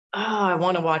I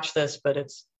want to watch this, but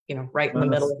it's, right in the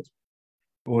middle of.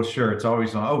 Well, sure. It's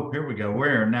always on. Oh, here we go.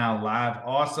 We're now live.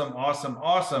 Awesome, awesome,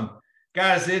 awesome.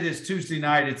 Guys, it is Tuesday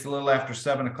night. It's a little after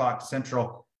 7 o'clock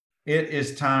Central. It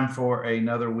is time for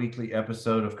another weekly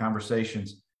episode of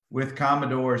Conversations with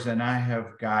Commodores. And I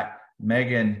have got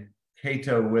Megan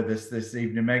Cato with us this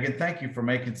evening. Megan, thank you for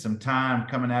making some time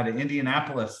coming out of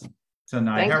Indianapolis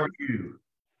tonight. How are you?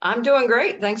 I'm doing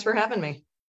great. Thanks for having me.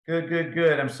 Good, good,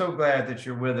 good. I'm so glad that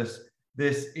you're with us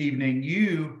this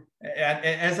evening.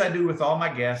 As I do with all my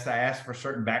guests, I ask for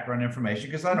certain background information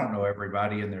because I don't know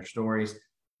everybody and their stories.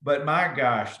 But my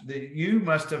gosh, you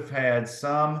must have had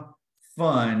some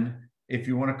fun, if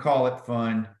you want to call it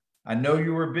fun. I know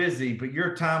you were busy, but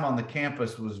your time on the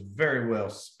campus was very well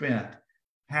spent.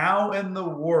 How in the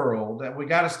world, we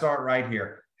got to start right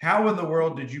here. How in the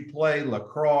world did you play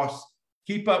lacrosse,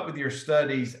 keep up with your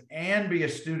studies, and be a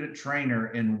student trainer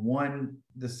in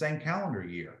the same calendar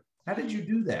year? How did you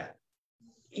do that?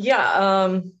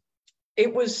 Yeah,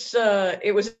 it was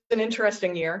an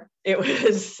interesting year. It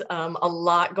was a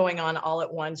lot going on all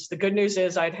at once. The good news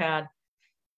is I'd had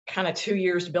kind of 2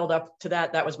 years to build up to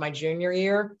that. That was my junior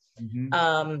year.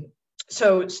 Mm-hmm.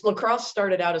 So lacrosse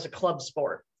started out as a club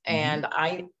sport, and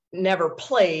I never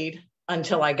played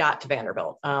until I got to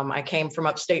Vanderbilt. I came from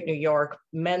upstate New York.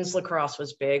 Men's lacrosse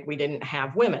was big. We didn't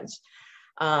have women's,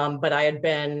 but I had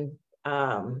been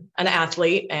an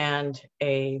athlete, and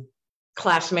a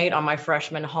classmate on my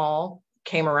freshman hall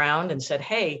came around and said,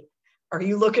 "Hey, are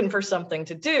you looking for something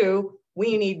to do?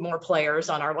 We need more players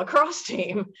on our lacrosse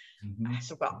team." I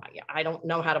said, "Well, I don't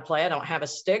know how to play. I don't have a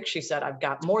stick." She said, "I've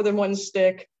got more than one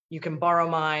stick. You can borrow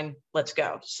mine. Let's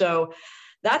go." So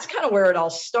that's kind of where it all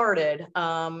started.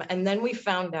 And then we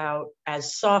found out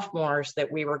as sophomores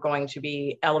that we were going to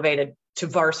be elevated to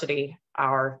varsity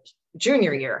our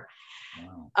junior year.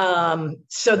 Wow.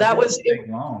 So that was take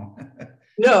long.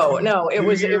 No, it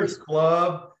was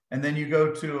club, and then you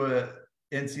go to a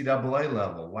NCAA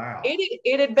level. Wow.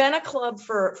 It had been a club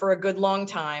for a good long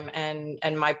time, and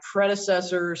my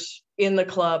predecessors in the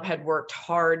club had worked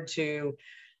hard to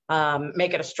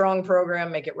make it a strong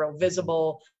program, make it real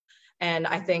visible, and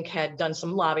I think had done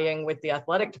some lobbying with the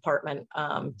athletic department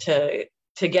to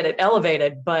get it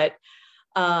elevated. But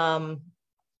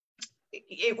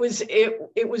it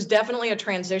was definitely a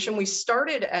transition. We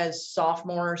started as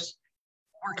sophomores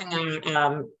working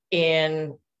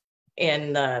in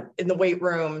the weight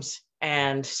rooms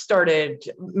and started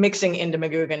mixing into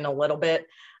McGugin a little bit.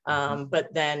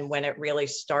 But then when it really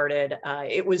started,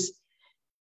 it was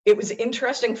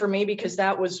interesting for me because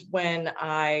that was when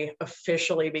I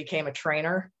officially became a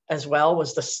trainer as well,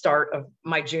 was the start of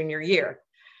my junior year.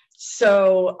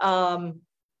 So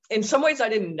in some ways I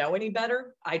didn't know any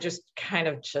better. I just kind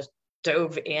of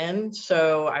dove in.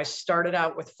 So I started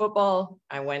out with football.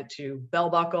 I went to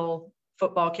Bell Buckle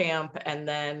football camp, and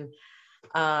then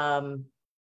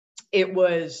it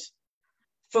was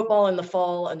football in the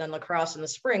fall and then lacrosse in the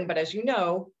spring. But as you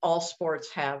know, all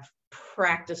sports have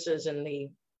practices in the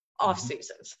off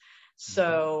seasons.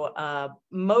 So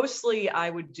mostly I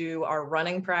would do our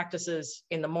running practices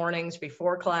in the mornings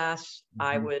before class.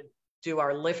 I would do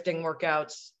our lifting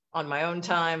workouts on my own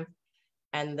time.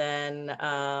 And then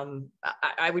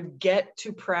I would get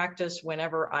to practice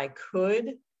whenever I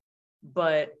could,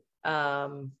 but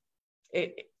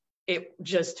it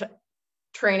just,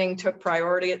 training took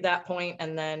priority at that point.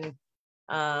 And then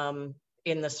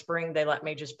in the spring, they let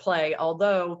me just play.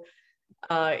 Although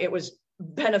it was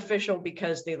beneficial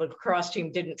because the lacrosse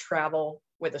team didn't travel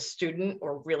with a student,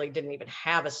 or really didn't even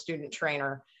have a student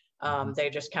trainer. They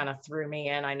just kind of threw me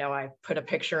in. I know I put a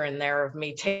picture in there of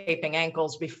me taping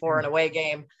ankles before an away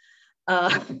game.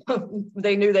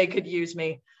 They knew they could use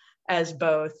me as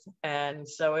both. And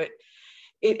so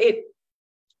it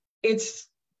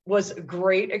was a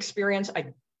great experience.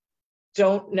 I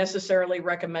don't necessarily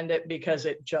recommend it because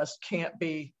it just can't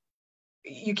be,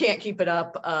 you can't keep it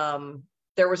up.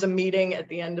 There was a meeting at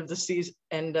the end of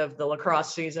the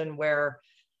lacrosse season where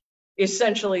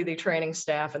essentially the training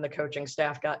staff and the coaching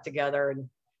staff got together and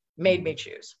made me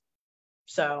choose.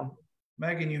 So,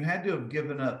 Megan, you had to have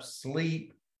given up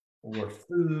sleep or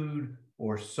food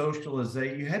or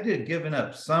socialization. You had to have given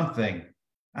up something.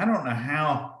 I don't know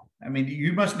how. I mean,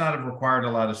 you must not have required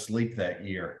a lot of sleep that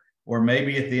year, or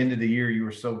maybe at the end of the year you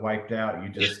were so wiped out you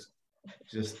just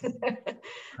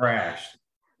crashed.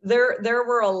 There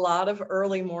were a lot of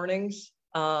early mornings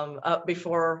up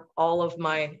before all of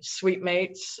my suite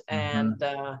mates. And,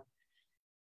 I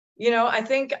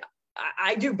think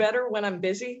I do better when I'm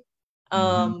busy.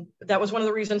 That was one of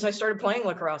the reasons I started playing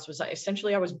lacrosse, was I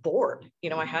was bored.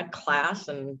 I had class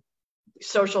and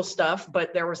social stuff,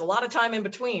 but there was a lot of time in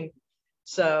between.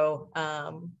 So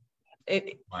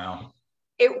Wow.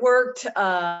 it worked,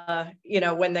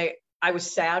 I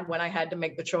was sad when I had to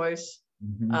make the choice.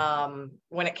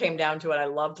 When it came down to it, I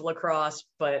loved lacrosse,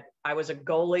 but I was a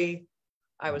goalie.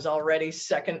 I was already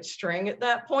second string at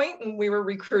that point, and we were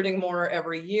recruiting more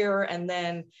every year. And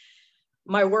then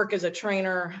my work as a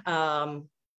trainer,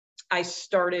 I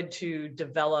started to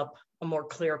develop a more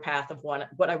clear path of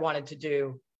what I wanted to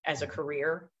do as a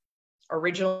career.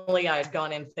 Originally, I had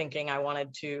gone in thinking I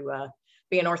wanted to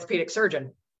be an orthopedic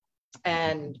surgeon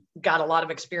and got a lot of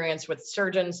experience with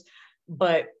surgeons,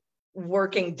 but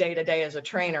working day to day as a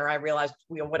trainer, I realized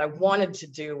what I wanted to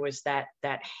do was that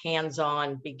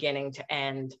hands-on, beginning to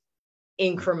end,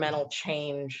 incremental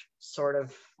change sort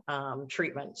of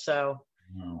treatment. So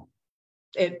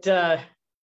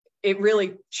it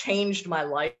really changed my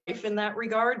life in that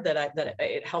regard, that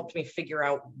it helped me figure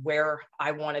out where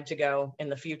I wanted to go in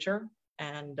the future.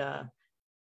 And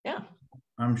yeah.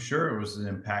 I'm sure it was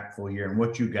an impactful year. And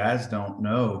what you guys don't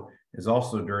know is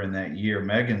also during that year,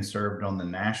 Megan served on the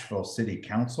Nashville City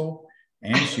Council,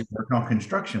 and she worked on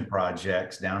construction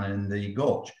projects down in the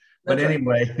Gulch. But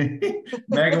anyway,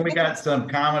 Megan, we got some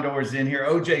Commodores in here.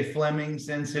 OJ Fleming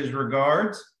sends his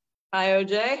regards. Hi,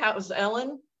 OJ. How's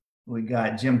Ellen? We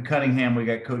got Jim Cunningham. We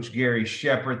got Coach Gary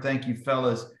Shepard. Thank you,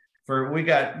 fellas. We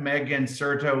got Megan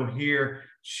Certo here.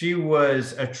 She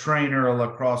was a trainer, a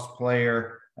lacrosse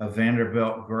player, a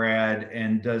Vanderbilt grad,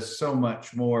 and does so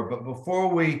much more. But before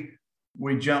we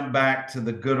jump back to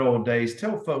the good old days,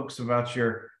 tell folks about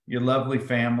your lovely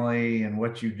family and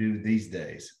what you do these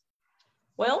days.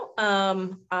 Well,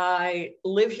 I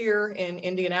live here in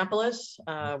Indianapolis.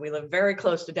 We live very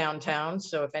close to downtown.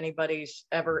 So if anybody's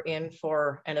ever in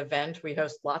for an event, we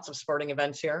host lots of sporting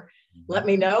events here. Let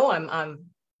me know.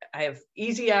 I have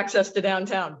easy access to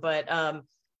downtown, but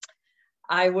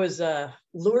I was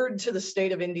lured to the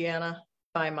state of Indiana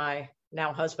by my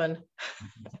now husband.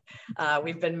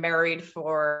 We've been married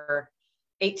for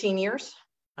 18 years.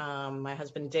 My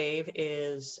husband, Dave,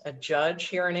 is a judge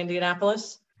here in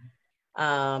Indianapolis.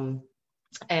 And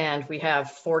we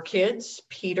have 4 kids.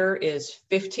 Peter is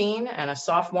 15 and a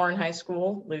sophomore in high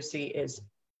school. Lucy is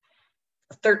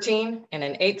 13 and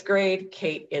in 8th grade.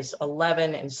 Kate is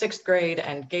 11 in 6th grade,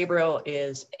 and Gabriel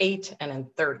is 8 and in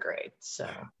 3rd grade. So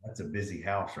that's a busy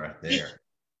house right there.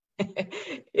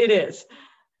 It is.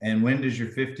 And when does your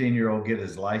 15-year-old get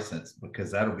his license?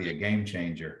 Because that'll be a game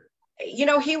changer. You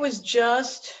know, he was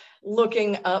just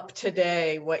looking up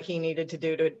today what he needed to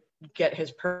do to get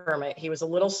his permit. He was a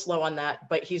little slow on that,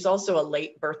 but he's also a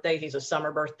late birthday. He's a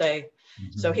summer birthday.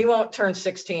 So he won't turn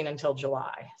 16 until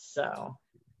July. So,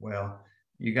 well,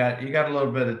 you got a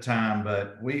little bit of time,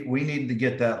 but we need to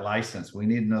get that license. We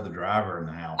need another driver in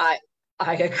the house.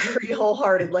 I agree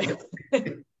wholeheartedly.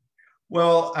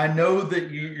 Well, I know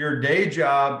that your day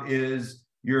job is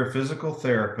you're a physical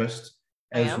therapist,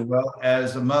 as well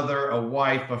as a mother, a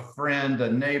wife, a friend,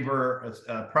 a neighbor,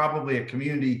 probably a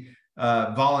community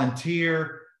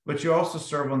volunteer, but you also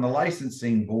serve on the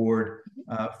licensing board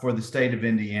for the state of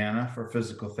Indiana for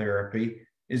physical therapy.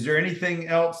 Is there anything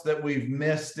else that we've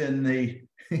missed in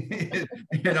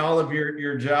in all of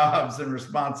your jobs and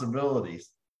responsibilities?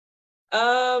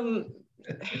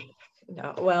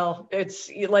 No, well,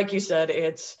 it's like you said,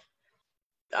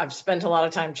 I've spent a lot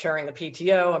of time chairing the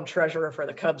PTO. I'm treasurer for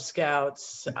the Cub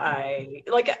Scouts. I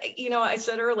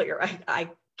said earlier, I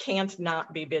can't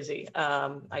not be busy.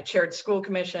 I chaired school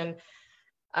commission.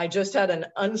 I just had an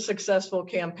unsuccessful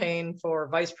campaign for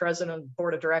vice president of the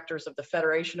board of directors of the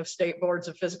Federation of State Boards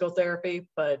of Physical Therapy.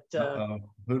 But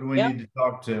who do we need to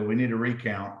talk to? We need a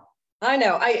recount. I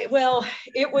know.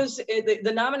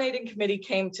 The nominating committee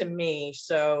came to me.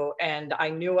 So, and I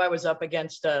knew I was up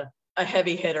against a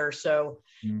heavy hitter. So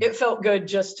it felt good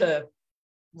just to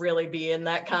really be in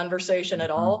that conversation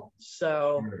at all.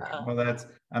 So, well,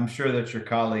 I'm sure that's your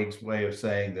colleagues' way of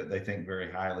saying that they think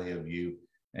very highly of you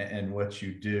and what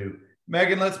you do.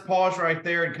 Megan, let's pause right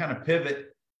there and kind of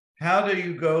pivot. How do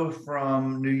you go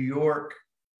from New York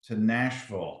to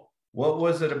Nashville? What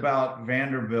was it about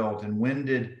Vanderbilt, and when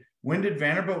did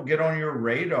Vanderbilt get on your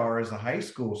radar as a high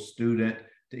school student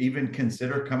to even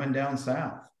consider coming down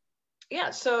south?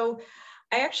 Yeah, so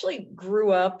I actually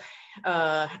grew up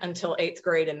until 8th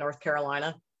grade in North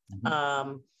Carolina.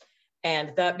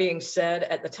 And that being said,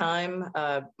 at the time,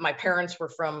 my parents were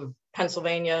from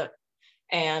Pennsylvania.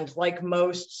 And like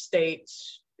most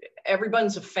states,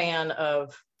 everyone's a fan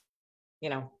of,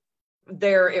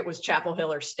 there it was Chapel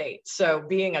Hill or State. So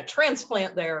being a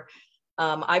transplant there,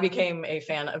 I became a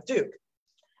fan of Duke.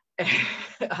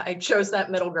 I chose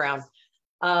that middle ground.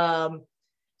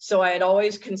 So I had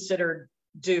always considered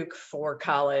Duke for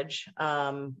college.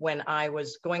 When I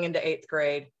was going into 8th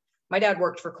grade, my dad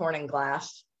worked for Corning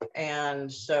Glass.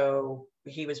 And so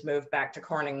he was moved back to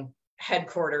Corning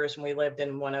headquarters, and we lived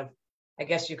in one of, I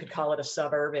guess you could call it a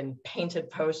suburb in Painted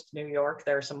Post, New York.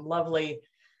 There are some lovely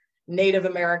Native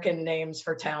American names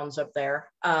for towns up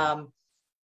there.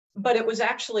 But it was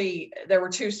actually, there were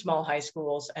 2 small high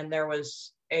schools, and there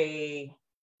was a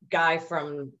guy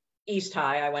from East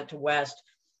High, I went to West,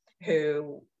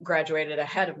 who graduated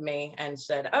ahead of me and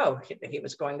said, oh, he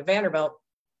was going to Vanderbilt.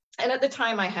 And at the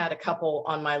time I had a couple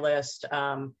on my list.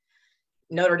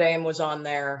 Notre Dame was on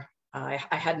there. I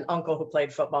had an uncle who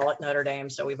played football at Notre Dame,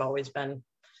 so we've always been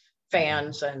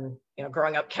fans. And, you know,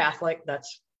 growing up Catholic,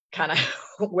 that's kind of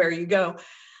where you go.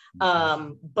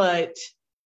 But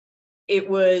it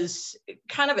was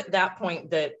kind of at that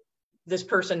point that this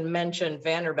person mentioned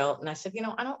Vanderbilt, and I said, you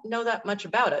know, I don't know that much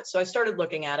about it. So I started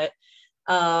looking at it,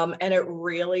 and it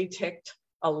really ticked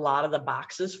a lot of the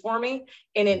boxes for me,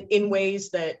 and in ways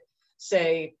that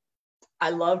say, I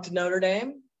loved Notre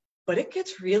Dame, but it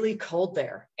gets really cold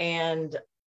there. And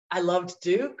I loved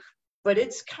Duke, but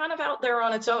it's kind of out there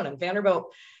on its own. And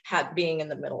Vanderbilt had being in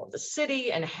the middle of the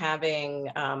city and having,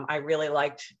 I really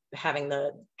liked having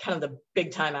the kind of the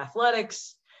big time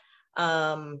athletics.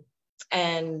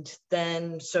 And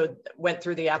then, so went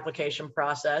through the application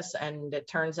process, and it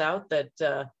turns out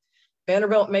that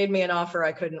Vanderbilt made me an offer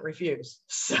I couldn't refuse.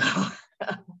 So,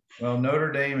 well,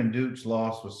 Notre Dame and Duke's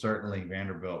loss was certainly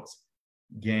Vanderbilt's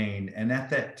gain. And at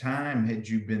that time, had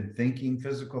you been thinking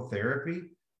physical therapy,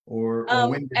 or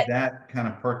when did that kind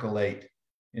of percolate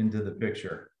into the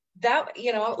picture? That,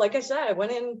 you know, like I said, I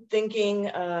went in thinking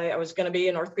I was going to be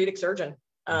an orthopedic surgeon.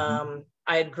 I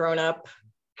had grown up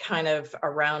kind of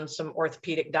around some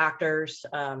orthopedic doctors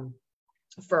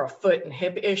for a foot and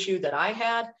hip issue that I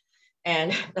had.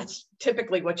 And that's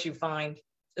typically what you find,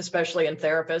 especially in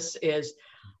therapists, is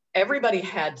everybody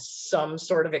had some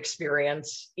sort of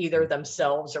experience, either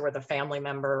themselves or with a family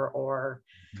member, or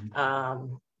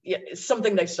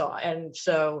something they saw. And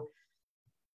so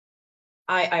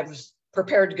I was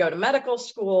prepared to go to medical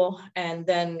school. And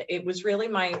then it was really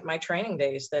my training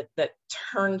days that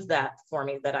turned that for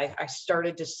me, that I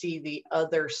started to see the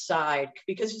other side.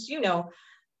 Because, as you know,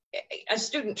 as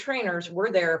student trainers,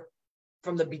 we're there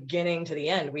from the beginning to the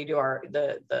end. We do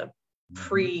the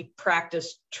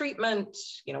pre-practice treatment,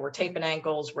 you know, we're taping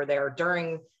ankles, we're there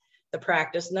during the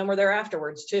practice, and then we're there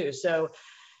afterwards too. So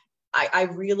I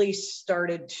really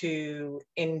started to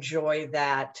enjoy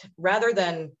that, rather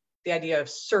than the idea of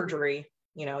surgery.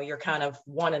 You know, you're kind of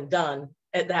one and done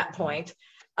at that point.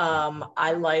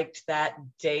 I liked that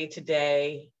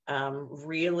day-to-day,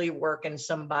 really working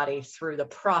somebody through the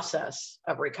process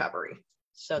of recovery.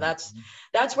 So that's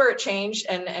where it changed.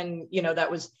 And you know, that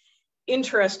was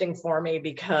interesting for me,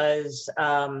 because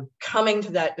coming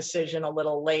to that decision a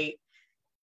little late,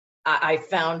 I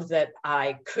found that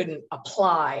I couldn't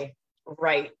apply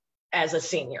right as a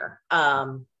senior.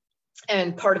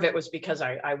 And part of it was because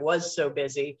I was so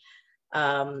busy.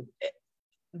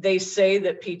 They say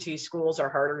that PT schools are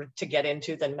harder to get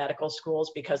into than medical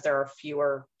schools because there are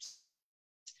fewer.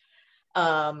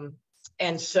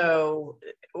 And so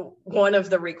one of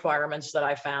the requirements that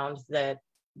I found that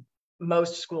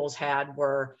most schools had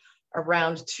were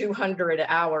around 200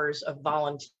 hours of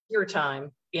volunteer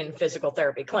time in physical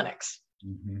therapy clinics.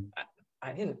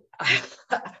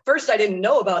 First, I didn't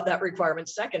know about that requirement.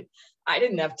 Second, I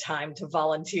didn't have time to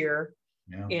volunteer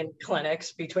in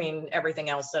clinics between everything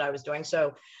else that I was doing.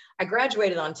 So I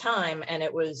graduated on time, and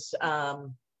it was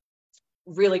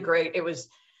really great. It was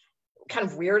kind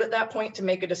of weird at that point to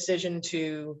make a decision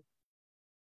to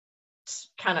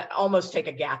kind of almost take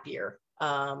a gap year.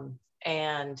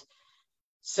 And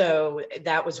so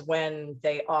that was when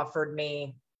they offered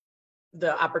me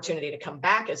the opportunity to come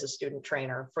back as a student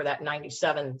trainer for that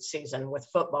 97 season with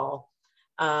football.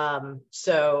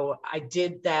 So I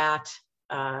did that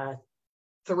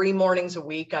 3 mornings a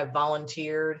week. I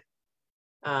volunteered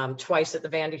twice at the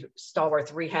Vandy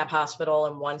Stallworth Rehab Hospital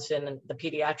and once in the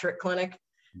pediatric clinic.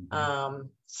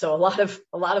 So a lot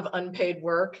of unpaid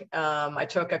work. I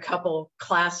took a couple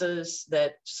classes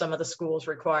that some of the schools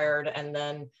required, and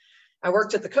then I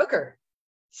worked at the cooker.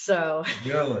 So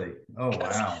really, oh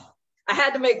wow, I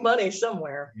had to make money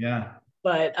somewhere. Yeah,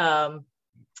 but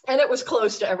and it was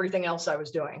close to everything else I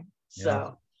was doing.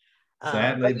 So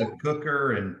sadly, the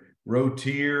cooker and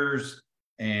rotiers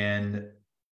and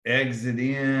Exit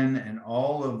In and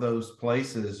all of those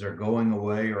places are going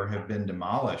away or have been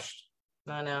demolished.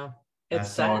 I know. I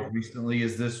saw as recently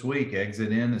as this week,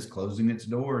 Exit In is closing its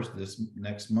doors this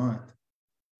next month.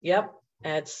 Yep.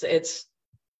 It's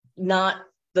not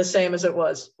the same as it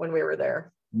was when we were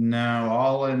there. No,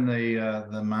 all in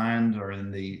the mind, or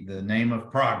in the name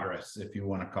of progress, if you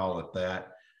want to call it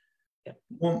that. Yeah.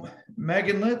 Well,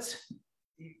 Megan,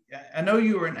 I know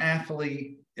you were an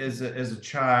athlete as a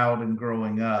child and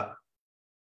growing up.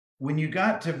 When you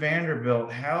got to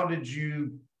Vanderbilt, how did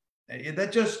you,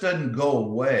 that just doesn't go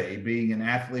away, being an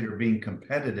athlete or being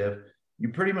competitive. You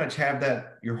pretty much have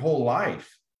that your whole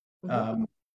life. Mm-hmm.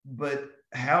 But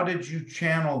how did you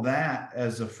channel that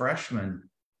as a freshman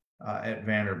at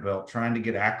Vanderbilt, trying to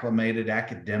get acclimated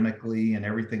academically and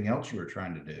everything else you were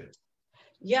trying to do?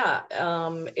 Yeah,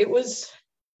 it was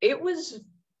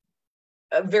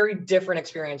a very different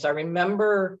experience. I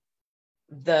remember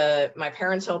my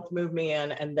parents helped move me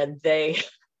in, and then they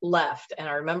left. And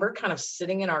I remember kind of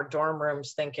sitting in our dorm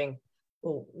rooms thinking,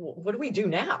 well, what do we do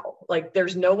now? Like,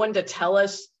 there's no one to tell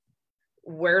us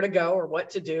where to go or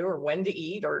what to do or when to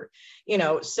eat, or,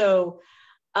 so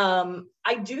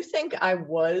I do think I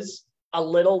was a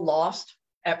little lost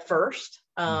at first.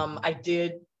 I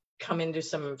did come into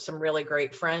some really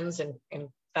great friends. And in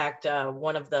fact,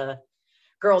 one of the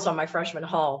girls on my freshman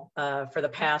hall for the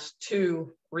past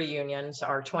 2 reunions,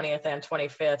 our 20th and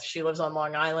 25th, she lives on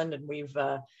Long Island, and we've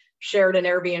shared an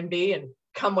Airbnb and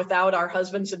come without our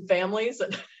husbands and families,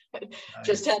 and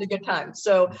just had a good time.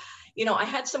 So, I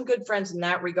had some good friends in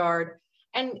that regard.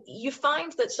 And you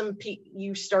find that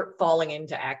you start falling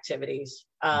into activities.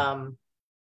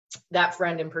 That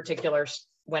friend in particular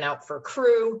went out for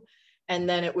crew. And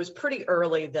then it was pretty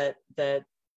early that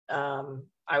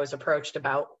I was approached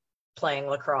about playing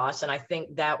lacrosse. And I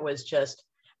think that was just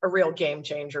a real game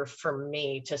changer for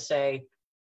me to say,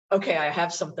 okay, I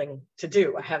have something to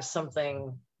do. I have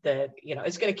something that,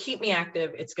 is going to keep me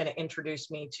active. It's going to introduce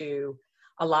me to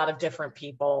a lot of different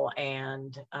people,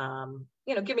 and,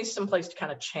 give me some place to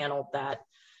kind of channel that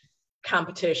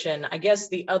competition. I guess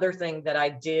the other thing that I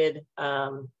did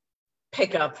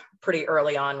pick up pretty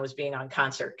early on was being on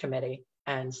concert committee.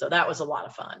 And so that was a lot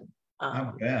of fun.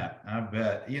 I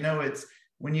bet. It's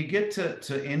when you get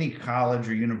to any college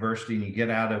or university and you get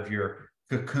out of your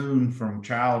cocoon from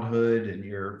childhood and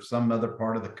you're some other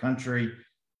part of the country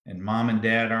and mom and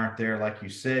dad aren't there, like you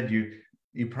said,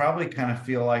 you probably kind of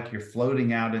feel like you're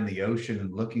floating out in the ocean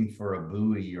and looking for a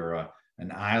buoy or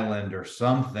an island or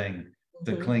something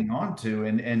to cling on to,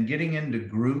 and getting into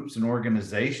groups and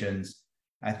organizations,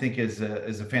 I think is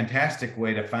a fantastic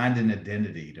way to find an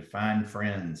identity, to find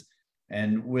friends.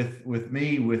 And with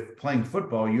me, with playing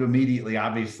football, you immediately,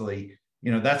 obviously,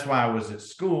 that's why I was at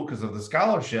school, because of the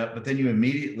scholarship, but then you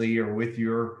immediately are with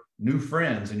your new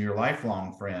friends and your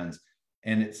lifelong friends.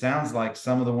 And it sounds like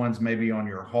some of the ones maybe on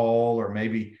your hall, or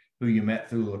maybe who you met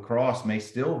through lacrosse, may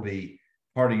still be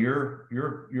part of your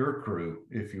crew,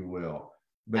 if you will.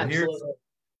 But Absolutely.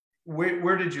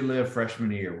 where did you live freshman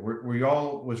year?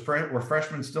 Were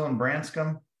freshmen still in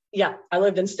Branscombe? Yeah, I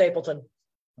lived in Stapleton.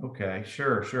 Okay,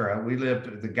 sure. We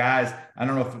lived, the guys, I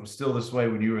don't know if it was still this way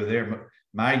when you were there, but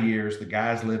my years, the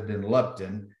guys lived in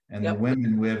Lupton, and the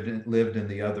women lived in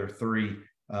the other 3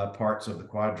 parts of the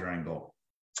quadrangle.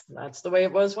 That's the way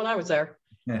it was when I was there.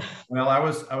 Yeah. Well, I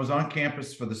was on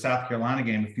campus for the South Carolina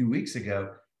game a few weeks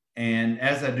ago. And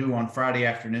as I do on Friday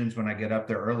afternoons when I get up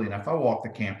there early enough, I walk the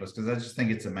campus because I just think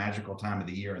it's a magical time of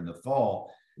the year in the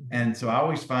fall. And so I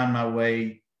always find my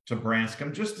way to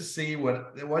Branscombe just to see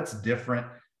what's different.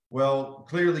 Well,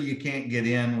 clearly you can't get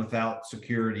in without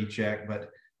security check, but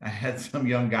I had some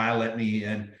young guy let me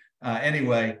in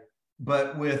anyway.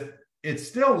 But it's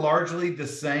still largely the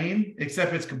same,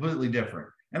 except it's completely different.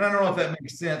 And I don't know if that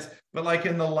makes sense, but like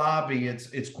in the lobby,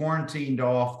 it's quarantined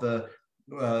off.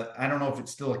 I don't know if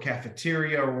it's still a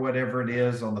cafeteria or whatever it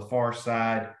is on the far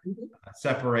side,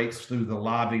 separates through the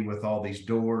lobby with all these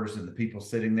doors and the people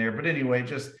sitting there. But anyway,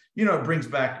 just, it brings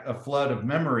back a flood of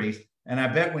memories. And I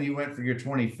bet when you went for your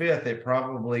 25th, it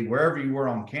probably, wherever you were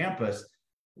on campus,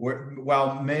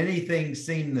 while many things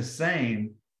seem the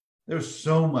same, there's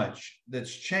so much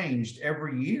that's changed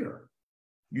every year.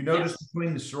 You notice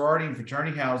between the sorority and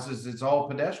fraternity houses, it's all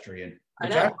pedestrian,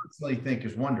 which I personally think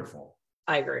is wonderful.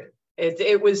 I agree.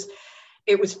 It was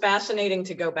fascinating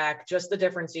to go back, just the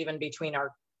difference even between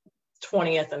our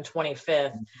 20th and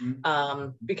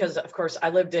 25th, because of course I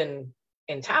lived in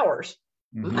Towers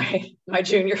my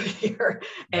junior year,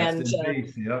 and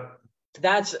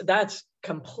that's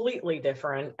completely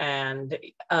different. And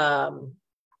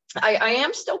I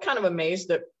am still kind of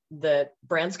amazed that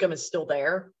Branscombe is still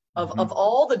there. Of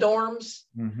all the dorms,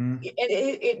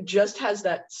 it just has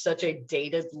such a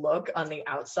dated look on the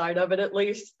outside of it, at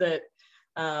least, that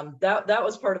that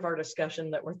was part of our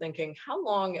discussion, that we're thinking, how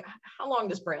long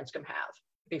does Branscombe have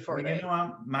before they?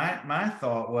 My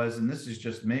thought was, and this is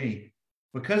just me,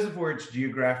 because of where it's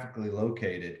geographically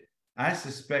located, I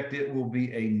suspect it will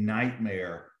be a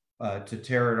nightmare to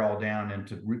tear it all down and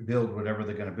to build whatever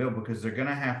they're going to build, because they're going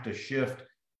to have to shift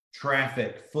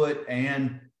traffic, foot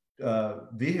and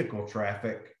vehicle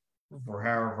traffic, for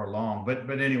however long. But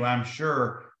anyway, I'm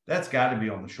sure that's got to be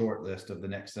on the short list of the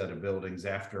next set of buildings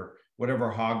after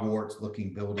whatever Hogwarts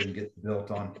looking building gets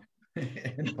built on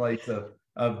in place of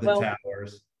the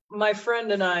towers. My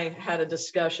friend and I had a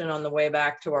discussion on the way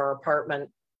back to our apartment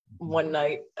one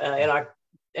night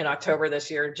in October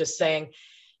this year, just saying,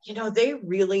 they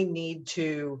really need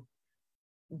to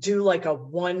do like a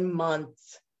 1 month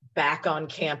back on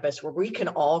campus where we can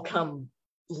all come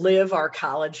live our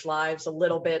college lives a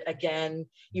little bit again.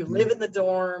 You live in the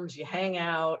dorms, you hang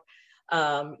out,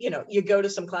 you go to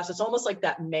some classes, almost like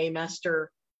that Maymester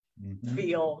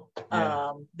feel.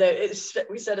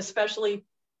 We said, especially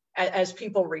as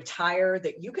people retire,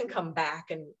 that you can come back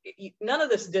and none of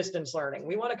this distance learning.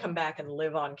 We want to come back and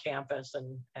live on campus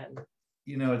and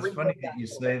it's funny that you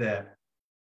say that.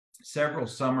 Several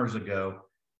summers ago,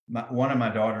 one of my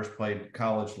daughters played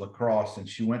college lacrosse, and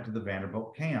she went to the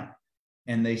Vanderbilt camp,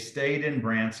 and they stayed in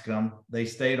Branscombe. They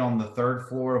stayed on the 3rd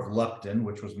floor of Lupton,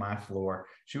 which was my floor.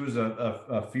 She was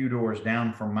a few doors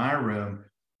down from my room,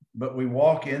 but we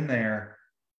walk in there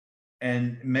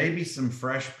and maybe some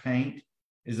fresh paint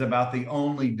is about the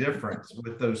only difference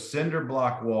with those cinder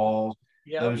block walls.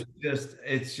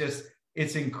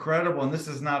 It's incredible. And this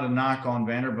is not a knock on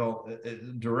Vanderbilt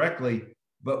directly,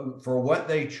 but for what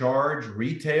they charge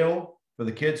retail for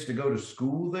the kids to go to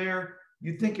school there,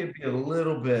 you'd think it'd be a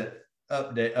little bit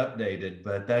updated,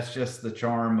 but that's just the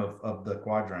charm of the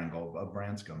quadrangle of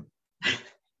Branscombe.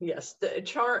 Yes, the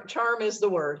charm is the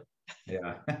word.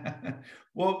 Yeah.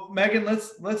 Well, Megan,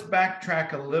 let's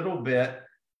backtrack a little bit,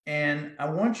 and I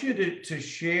want you to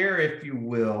share, if you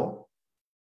will,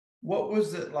 what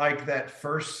was it like that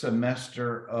first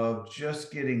semester of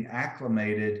just getting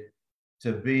acclimated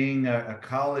to being a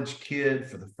college kid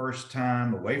for the first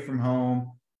time, away from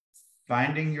home,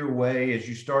 finding your way, as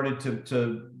you started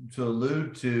to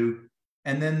allude to,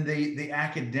 and then the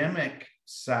academic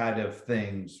side of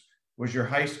things. Was your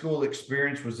high school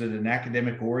experience, was it an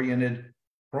academic oriented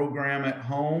program at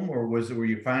home, or were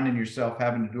you finding yourself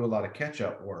having to do a lot of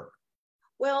catch-up work?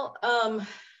 Well,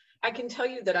 I can tell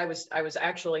you that I was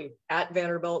actually at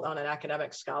Vanderbilt on an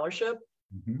academic scholarship.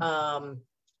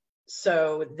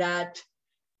 So that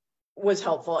was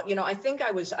helpful. I think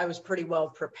I was pretty well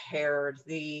prepared.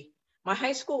 My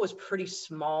high school was pretty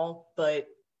small, but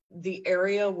the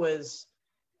area was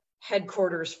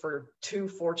headquarters for 2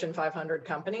 Fortune 500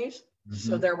 companies.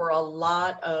 So there were a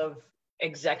lot of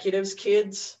executives'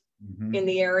 kids in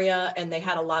the area, and they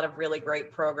had a lot of really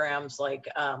great programs. Like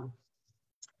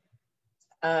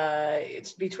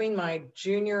it's between my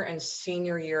junior and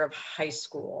senior year of high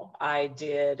school, I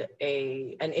did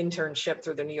an internship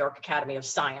through the New York Academy of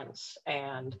Science,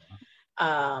 and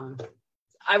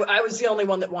I was the only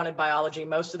one that wanted biology.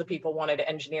 Most of the people wanted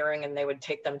engineering, and they would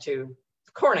take them to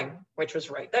Corning, which was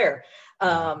right there.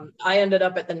 I ended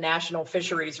up at the National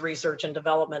Fisheries Research and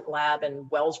Development Lab in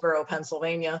Wellsboro,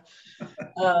 Pennsylvania,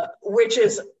 which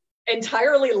is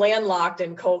entirely landlocked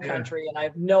in coal country, and I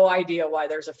have no idea why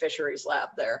there's a fisheries lab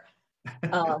there.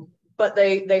 But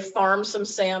they farm some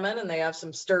salmon and they have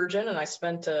some sturgeon, and I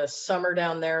spent a summer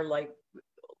down there, like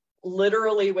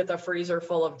literally with a freezer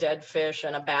full of dead fish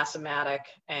and a Bassomatic,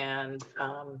 and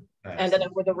ended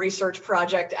up with a research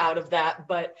project out of that.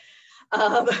 But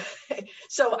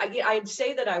so I'd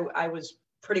say that I was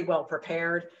pretty well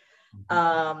prepared.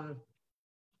 I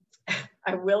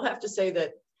will have to say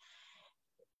that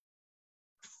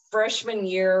freshman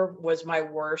year was my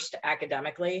worst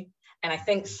academically. And I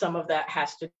think some of that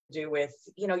has to do with,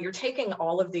 you're taking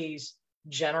all of these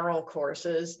general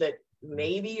courses that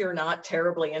maybe you're not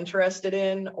terribly interested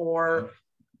in, or,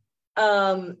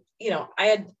 I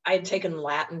had taken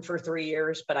Latin for 3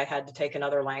 years, but I had to take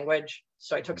another language.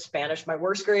 So I took Spanish. My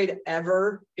worst grade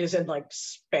ever is in like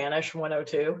Spanish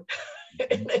 102.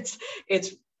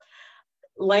 It's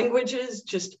languages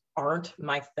just aren't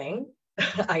my thing.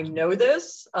 I know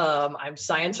this. I'm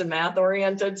science and math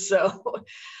oriented. So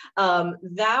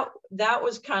that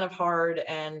was kind of hard.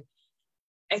 And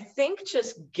I think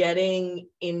just getting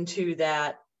into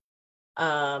that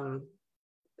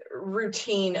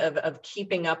routine of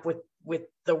keeping up with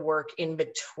the work in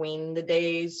between the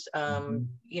days,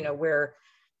 where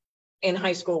in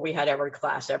high school we had every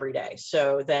class every day.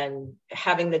 So then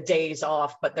having the days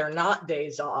off, but they're not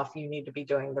days off, you need to be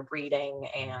doing the reading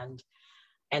and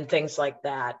things like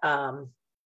that.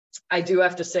 I do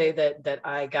have to say that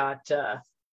I got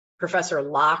Professor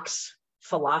Locke's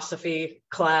philosophy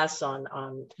class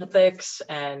on ethics,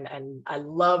 and I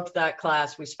loved that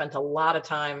class. We spent a lot of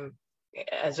time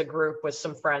as a group with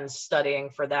some friends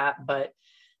studying for that, but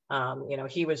you know,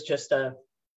 he was just a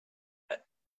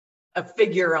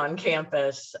figure on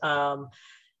campus.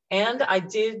 And I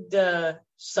did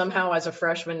somehow, as a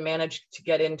freshman, managed to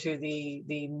get into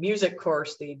the music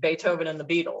course, the Beethoven and the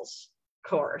Beatles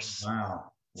course.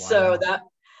 Wow. So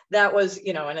that was,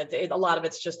 you know, and a lot of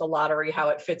it's just a lottery how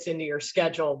it fits into your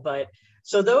schedule. But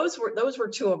so those were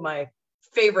two of my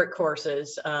favorite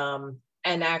courses, and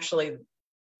actually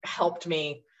helped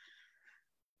me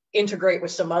integrate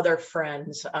with some other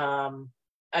friends.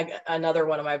 Another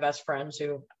one of my best friends,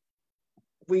 who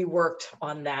we worked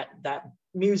on that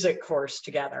music course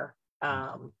together.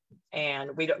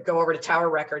 And we'd go over to Tower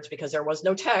Records because there was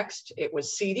no text, it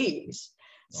was CDs.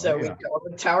 So we'd go over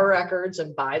to Tower Records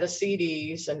and buy the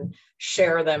CDs and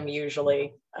share them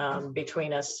usually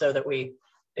between us, so that we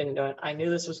didn't do it. I knew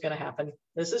this was going to happen.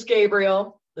 This is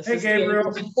Gabriel. Hey,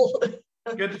 Gabriel.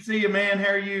 Good to see you, man.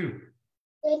 How are you?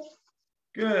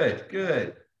 Good.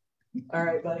 Good. All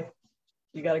right, buddy.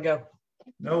 You got to go.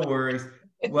 No worries.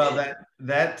 Well,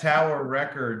 that Tower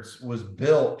Records was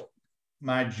built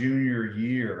my junior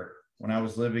year when I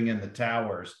was living in the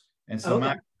Towers. And so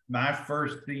my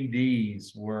first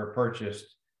CDs were purchased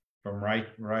from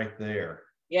right there.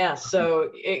 Yeah.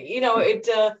 So,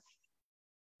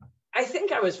 I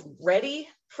think I was ready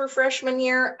for freshman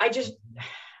year. I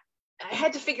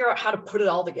had to figure out how to put it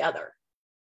all together,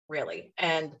 really.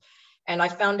 And I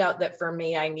found out that for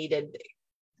me, I needed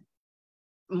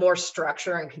more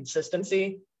structure and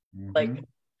consistency. Mm-hmm. Like,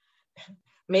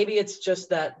 maybe it's just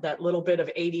that little bit of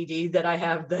ADD that I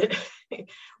have, that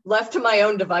left to my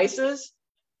own devices,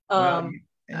 I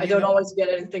don't always get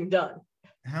anything done.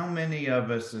 How many of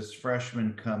us as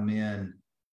freshmen come in,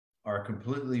 are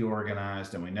completely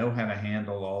organized, and we know how to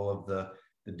handle all of the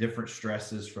different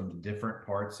stresses from the different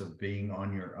parts of being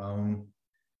on your own?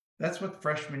 That's what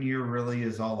freshman year really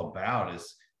is all about,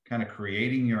 is kind of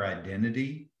creating your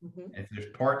identity. Mm-hmm. If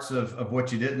there's parts of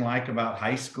what you didn't like about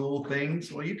high school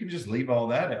things, well, you can just leave all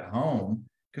that at home,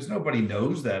 because nobody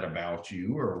knows that about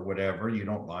you, or whatever you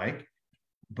don't like.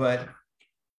 But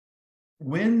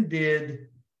when did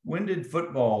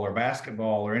football or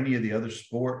basketball or any of the other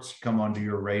sports come onto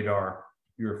your radar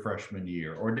your freshman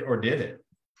year, or did it?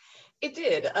 It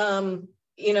did. And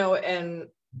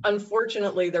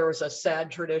unfortunately, there was a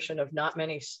sad tradition of not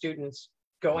many students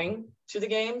going to the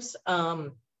games.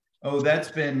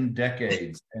 That's been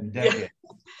decades and decades.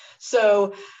 Yeah.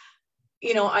 So,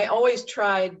 I always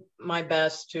tried my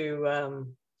best to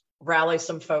rally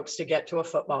some folks to get to a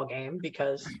football game,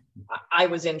 because I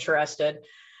was interested.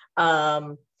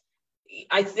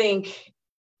 I think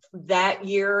that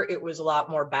year it was a lot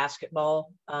more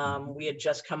basketball. We had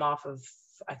just come off of,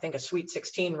 I think, a Sweet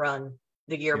 16 run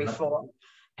the year before.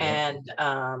 And,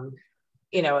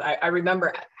 I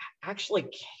remember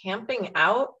actually camping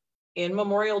out in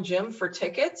Memorial Gym for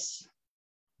tickets.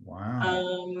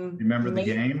 Wow. You remember the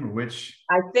game, or which?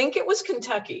 I think it was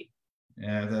Kentucky.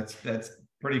 Yeah, that's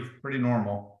pretty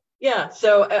normal. Yeah.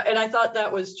 So, and I thought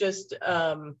that was just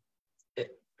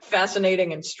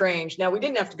fascinating and strange. Now, we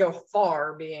didn't have to go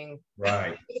far, being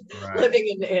right.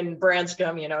 living in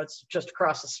Branscombe, it's just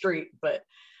across the street, but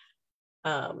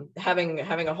having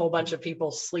a whole bunch of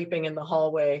people sleeping in the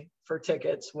hallway for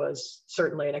tickets was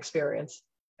certainly an experience.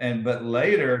 But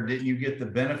later, didn't you get the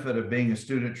benefit of being a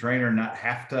student trainer, not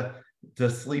have to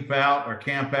sleep out or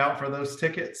camp out for those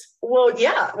tickets? Well,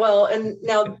 yeah. Well, and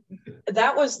now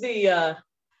that was the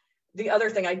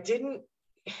other thing. I didn't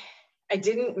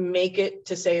make it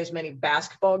to, say, as many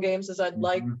basketball games as I'd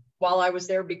like while I was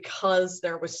there, because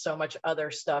there was so much other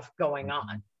stuff going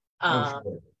on. Sure.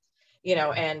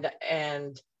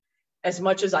 And as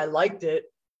much as I liked it,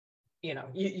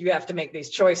 you have to make these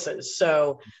choices.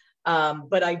 So,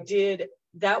 but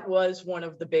that was one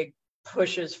of the big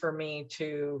pushes for me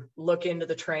to look into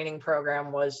the training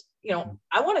program was,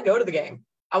 I want to go to the game.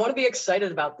 I want to be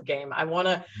excited about the game. I want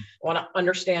to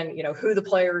understand, who the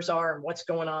players are and what's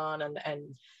going on,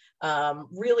 and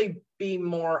really be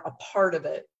more a part of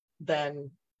it than,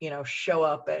 show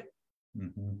up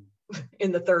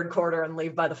in the third quarter and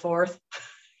leave by the fourth.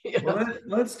 Well,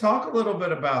 let's talk a little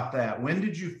bit about that. When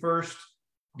did you first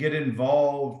get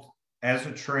involved as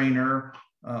a trainer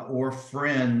or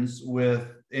friends with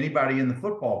anybody in the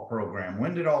football program?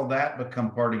 When did all that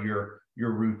become part of your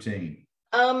routine?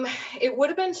 It would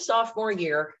have been sophomore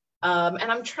year. And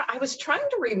I was trying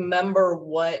to remember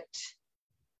what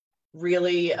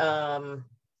really got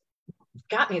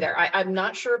me there. I'm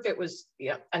not sure if it was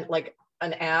like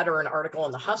an ad or an article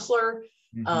in the Hustler,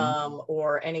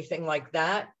 or anything like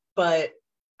that. But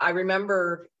I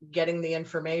remember getting the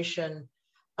information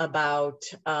about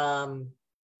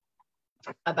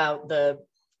the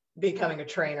becoming a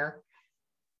trainer.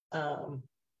 We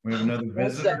have another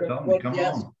visitor. Tell me, come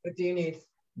on. What do you need?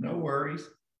 No worries.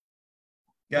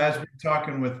 Guys, we're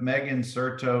talking with Megan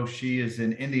Certo. She is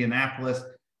in Indianapolis.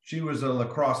 She was a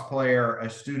lacrosse player, a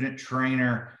student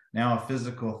trainer, now a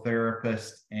physical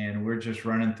therapist, and we're just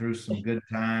running through some good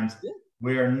times.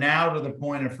 We are now to the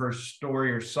point of her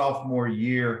story, her sophomore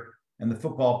year, and the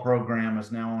football program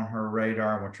is now on her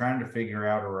radar, and we're trying to figure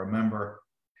out or remember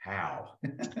how.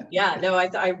 Yeah, no,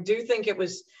 I do think it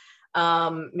was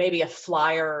maybe a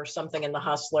flyer or something in the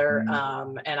Hustler,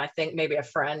 and I think maybe a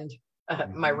friend,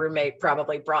 my roommate,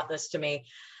 probably brought this to me.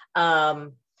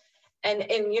 And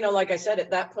you know, like I said, at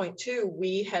that point too,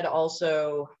 we had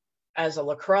also, as a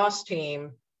lacrosse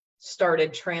team,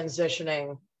 started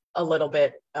transitioning a little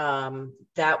bit.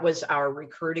 That was our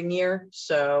recruiting year.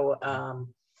 So,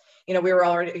 you know, we were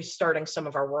already starting some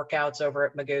of our workouts over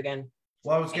at McGugin.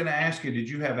 Well, I was going to ask you, did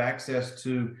you have access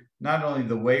to not only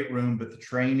the weight room, but the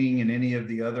training and any of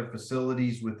the other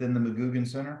facilities within the McGugin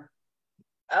Center?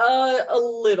 A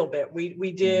little bit.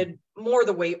 We did more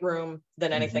the weight room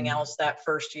than anything else that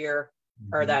first year,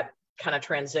 or that kind of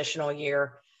transitional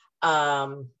year.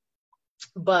 But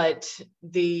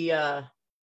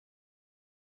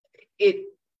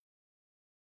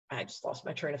I just lost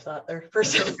my train of thought there for a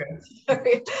second.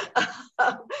 Sorry.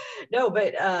 No,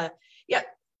 but yeah.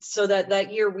 So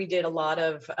that year we did a lot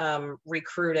of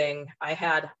recruiting. I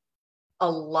had a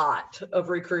lot of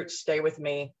recruits stay with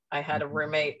me. I had a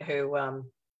roommate who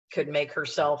could make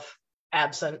herself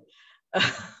absent. We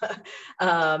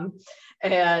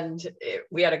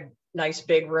had a nice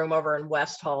big room over in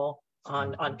West Hall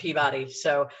on Peabody.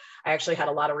 So I actually had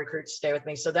a lot of recruits stay with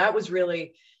me. So that was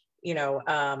really, you know,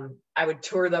 I would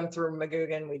tour them through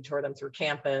McGugin, we'd tour them through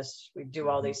campus, we'd do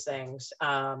all these things.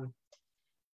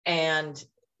 And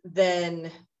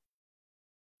then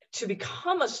to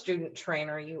become a student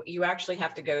trainer, you actually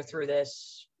have to go through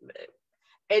this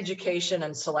education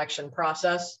and selection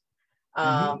process.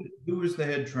 Who was the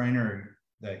head trainer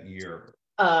that year?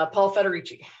 Paul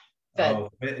Federici. Fed. Oh,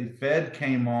 Fed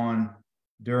came on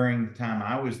during the time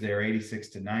I was there, 86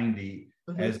 to 90,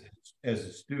 as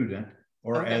a student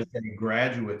or as a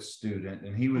graduate student,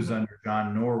 and he was under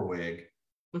John Norwig.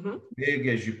 Big,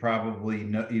 as you probably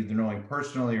know, either know him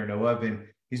personally or know of him.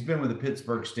 He's been with the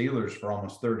Pittsburgh Steelers for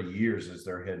almost 30 years as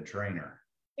their head trainer.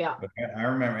 Yeah. But I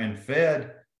remember, and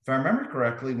Fed, if I remember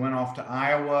correctly, went off to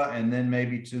Iowa and then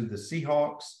maybe to the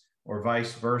Seahawks or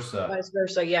vice versa. Vice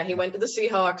versa, yeah. He went to the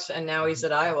Seahawks and now he's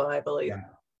at Iowa, I believe. Yeah.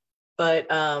 But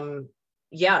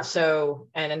yeah, so,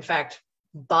 and in fact,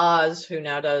 Boz, who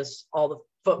now does all the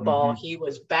football, he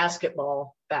was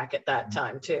basketball back at that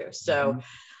time too. So,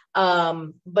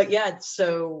 but yeah,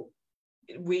 so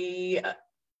we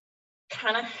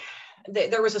kind of,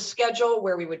 there was a schedule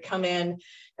where we would come in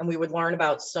and we would learn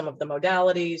about some of the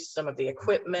modalities, some of the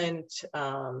equipment,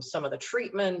 some of the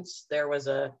treatments. There was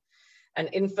an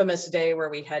infamous day where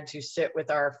we had to sit with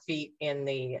our feet in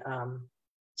the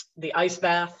ice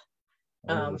bath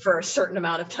for a certain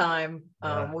amount of time,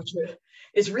 which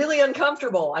is really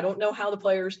uncomfortable. I don't know how the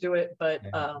players do it, but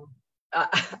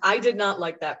I did not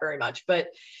like that very much. But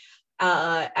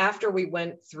after we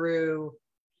went through,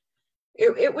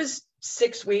 it was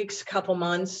 6 weeks, couple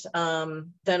months.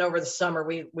 Then over the summer,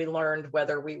 we learned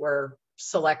whether we were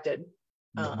selected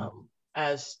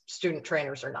as student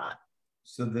trainers or not.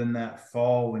 So then that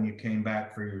fall, when you came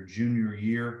back for your junior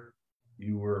year,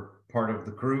 you were part of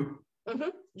the crew?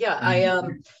 Yeah,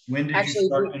 when did you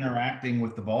start interacting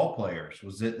with the ball players?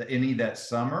 Was it any that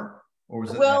summer, or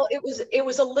was it? Well, it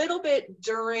was a little bit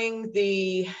during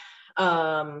the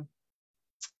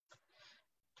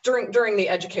during the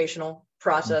educational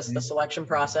process, the selection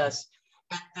process,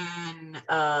 and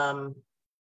then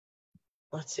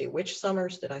let's see, which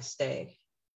summers did I stay?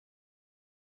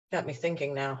 Got me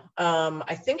thinking now.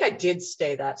 I think I did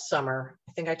stay that summer.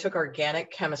 I think I took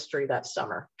organic chemistry that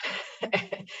summer.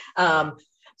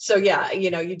 So yeah,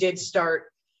 you know, you did start,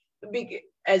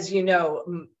 as you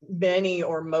know, many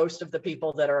or most of the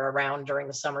people that are around during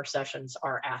the summer sessions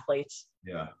are athletes.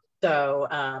 Yeah. So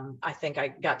I think I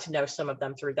got to know some of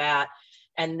them through that.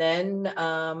 And then,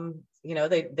 you know,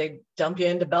 they dump you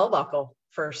into bell buckle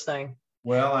first thing.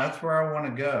 Well, that's where I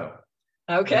want to go.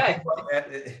 Okay.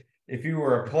 If you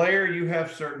were a player, you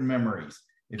have certain memories.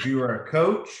 If you were a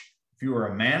coach, if you were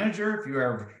a manager, if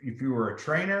you were a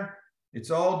trainer, it's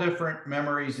all different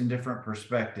memories and different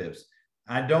perspectives.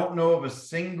 I don't know of a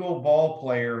single ball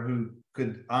player who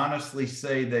could honestly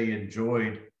say they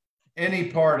enjoyed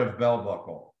any part of Bell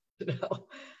Buckle. No.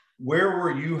 Where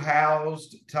were you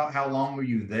housed? How long were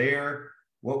you there?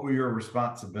 What were your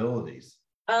responsibilities?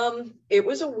 It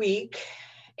was a week,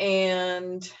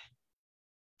 and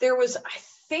there was, I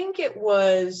think it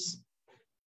was,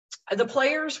 the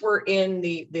players were in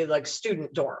the like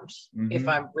student dorms, if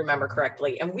I remember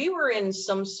correctly. And we were in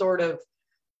some sort of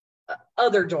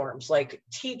other dorms, like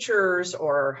teachers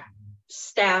or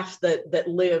staff that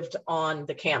lived on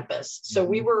the campus. So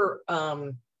we were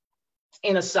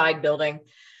in a side building.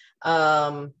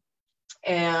 And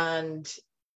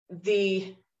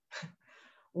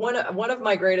one of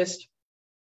my greatest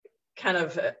kind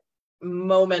of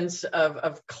moments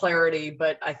of clarity,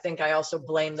 but I think I also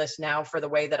blame this now for the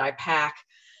way that I pack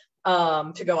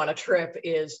to go on a trip,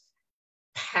 is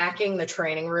packing the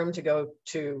training room to go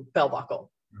to Bell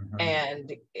Buckle.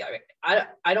 And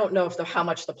I don't know how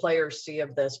much the players see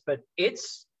of this, but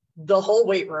it's the whole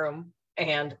weight room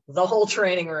and the whole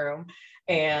training room.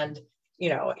 And, you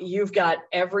know, you've got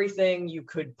everything you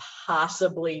could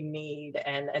possibly need.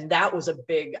 And that was a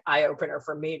big eye opener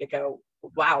for me to go,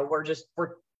 wow, we're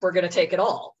going to take it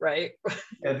all, right?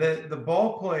 Yeah, the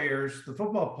ball players, the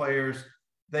football players,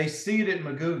 they see it at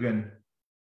McGugin.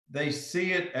 They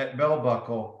see it at Bell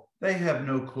Buckle. They have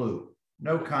no clue,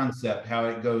 no concept how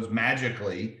it goes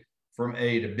magically from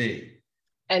A to B.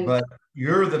 But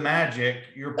you're the magic.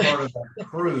 You're part of that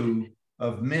crew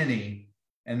of many,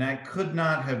 and that could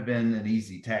not have been an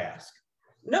easy task.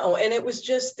 No, and it was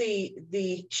just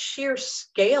the sheer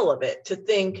scale of it, to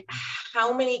think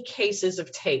how many cases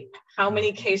of tape, how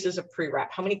many cases of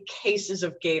pre-wrap, how many cases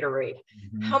of Gatorade,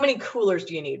 how many coolers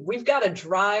do you need? We've got to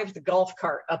drive the golf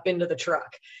cart up into the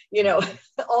truck, you know,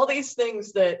 all these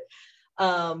things that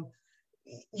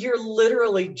you're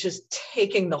literally just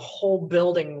taking the whole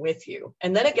building with you,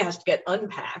 and then it has to get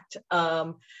unpacked.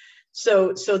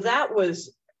 So that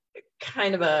was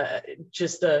kind of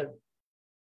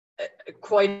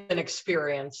quite an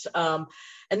experience. And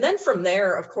then from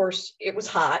there, of course, it was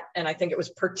hot, and I think it was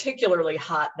particularly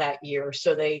hot that year.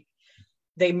 So they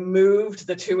moved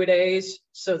the two-a-days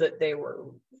so that they were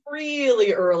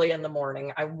really early in the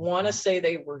morning. I want to say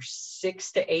they were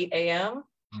 6 to 8 a.m.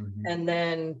 And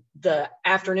then the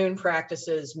afternoon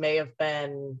practices may have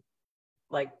been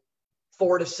like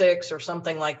 4 to 6 or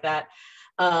something like that.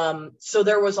 So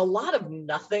there was a lot of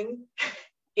nothing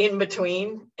in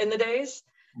between in the days.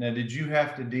 Now, did you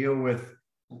have to deal with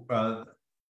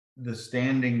the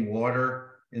standing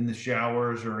water in the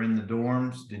showers or in the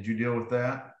dorms? Did you deal with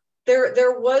that?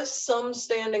 There was some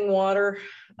standing water.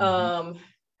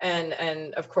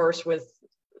 And of course, with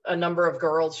a number of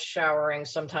girls showering,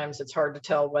 sometimes it's hard to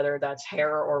tell whether that's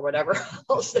hair or whatever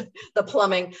else, the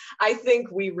plumbing. I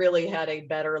think we really had a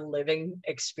better living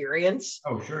experience.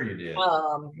 Oh, sure you did.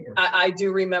 I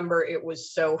do remember it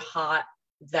was so hot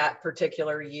that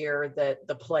particular year that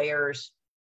the players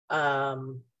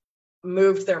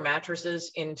moved their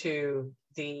mattresses into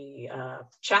the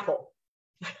chapel.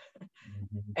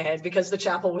 And because the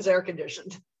chapel was air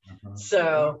conditioned.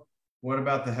 So what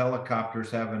about the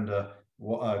helicopters having to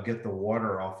get the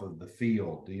water off of the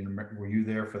field? Do you remember, were you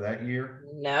there for that year?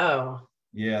 No.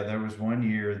 Yeah, there was one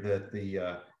year that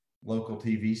the local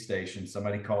TV station,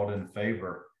 somebody called in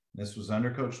favor. This was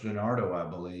under Coach DiNardo, I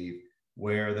believe,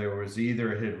 where there was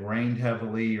either it had rained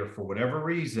heavily or for whatever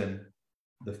reason,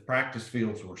 the practice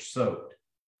fields were soaked.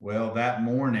 Well, that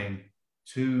morning,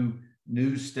 2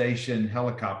 news station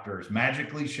helicopters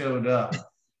magically showed up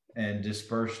and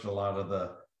dispersed a lot of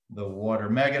the water.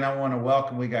 Megan, I want to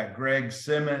welcome, we got Greg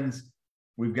Simmons,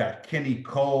 we've got Kenny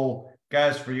Cole.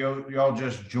 Guys, for y'all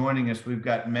just joining us, we've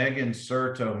got Megan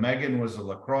Certo. Megan was a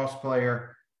lacrosse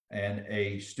player and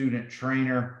a student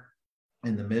trainer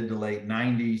in the mid to late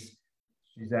 90s.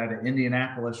 She's out of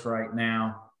Indianapolis right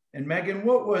now. And Megan,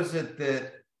 what was it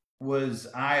that was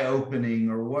eye-opening,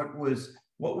 or what were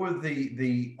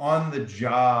the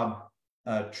on-the-job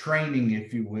training,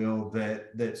 if you will,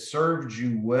 that served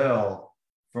you well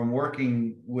from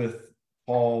working with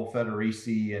Paul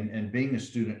Federici and being a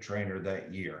student trainer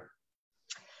that year?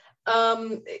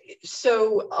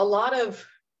 So a lot of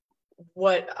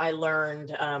what I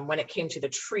learned when it came to the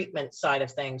treatment side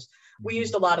of things, we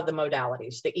used a lot of the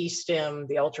modalities, the e-stim,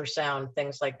 the ultrasound,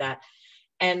 things like that.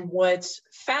 And what's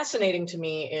fascinating to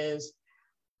me is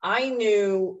I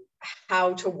knew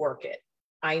how to work it.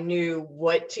 I knew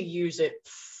what to use it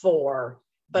for,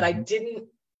 but I didn't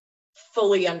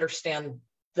fully understand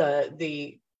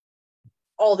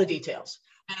all the details.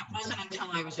 And it wasn't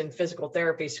until I was in physical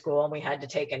therapy school and we had to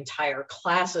take entire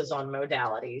classes on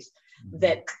modalities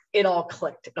that it all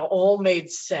clicked. It all made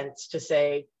sense to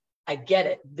say, I get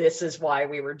it. This is why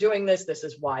we were doing this. This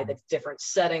is why the different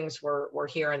settings were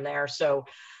here and there. So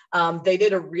they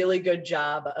did a really good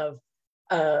job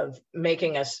of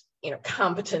making us,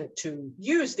 competent to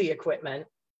use the equipment.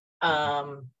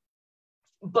 But,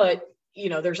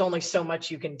 there's only so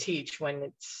much you can teach when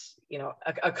it's,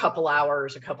 a couple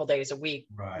hours, a couple days a week,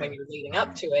 Right. when you're leading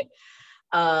up to it.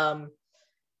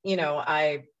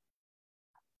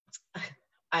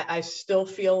 I still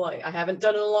feel like, I haven't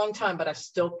done it in a long time, but I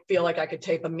still feel like I could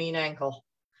tape a mean ankle.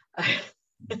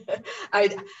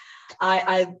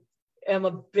 I am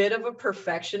a bit of a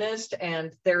perfectionist,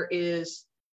 and there is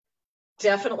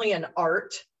definitely an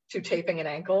art to taping an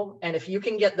ankle. And if you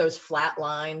can get those flat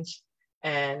lines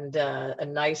and a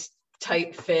nice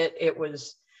tight fit, it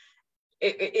was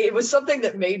something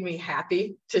that made me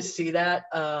happy to see that.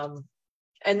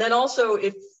 And then also,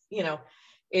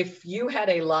 if you had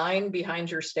a line behind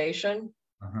your station,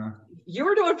 you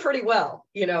were doing pretty well,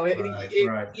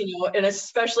 Right. and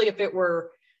especially if it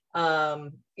were,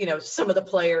 some of the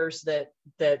players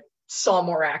that saw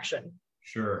more action.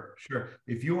 Sure.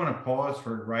 If you want to pause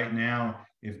for right now,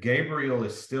 if Gabriel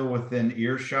is still within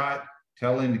earshot,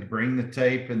 tell him to bring the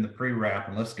tape and the pre-wrap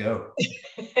and let's go.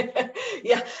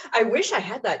 Yeah, I wish I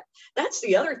had that. That's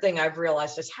the other thing I've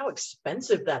realized, is how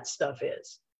expensive that stuff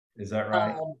is. Is that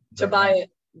right? To buy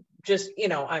it, just,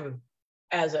 I'm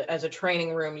as a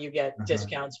training room, you get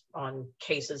discounts on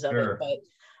cases of it,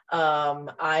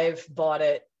 but I've bought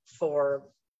it for,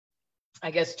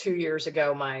 I guess 2 years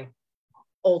ago. My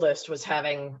oldest was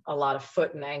having a lot of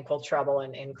foot and ankle trouble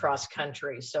in cross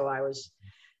country, so I was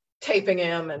taping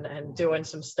him and doing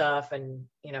some stuff, and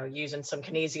using some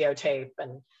kinesio tape,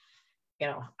 and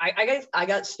I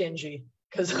got stingy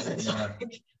because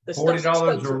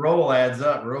 $40 a roll adds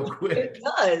up real quick. It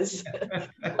does.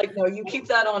 Like, no, you keep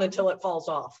that on until it falls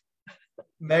off.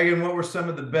 Megan, what were some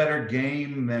of the better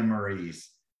game memories?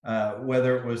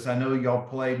 Whether it was, I know y'all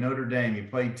played Notre Dame, you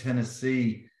played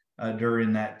Tennessee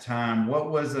during that time. What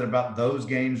was it about those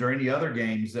games or any other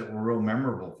games that were real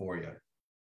memorable for you?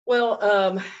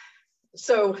 Well,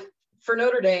 so for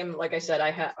Notre Dame, like I said,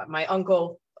 I had my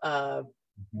uncle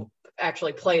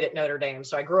actually played at Notre Dame,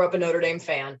 so I grew up a Notre Dame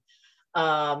fan.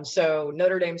 So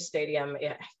Notre Dame Stadium,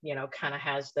 kind of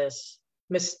has this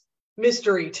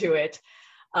mystery to it.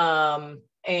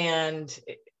 And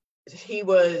he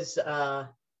was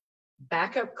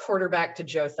backup quarterback to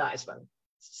Joe Theismann.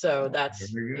 So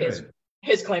that's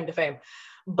his claim to fame.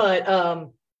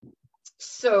 But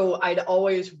so I'd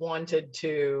always wanted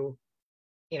to,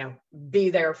 be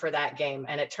there for that game.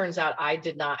 And it turns out I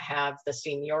did not have the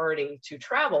seniority to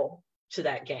travel to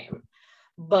that game.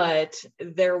 But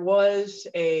there was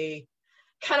a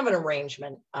kind of an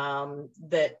arrangement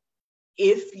that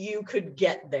if you could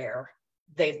get there,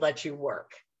 they'd let you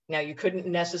work. Now, you couldn't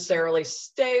necessarily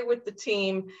stay with the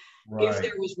team. Right. If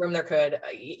there was room,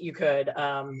 you could.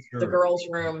 Sure. The girls'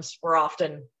 rooms were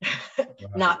often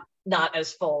not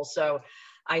as full. So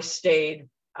I stayed.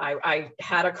 I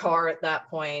had a car at that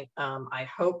point. I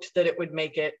hoped that it would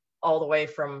make it all the way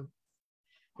from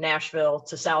Nashville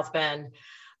to South Bend.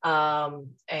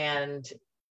 And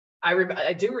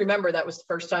I do remember that was the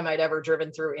first time I'd ever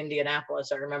driven through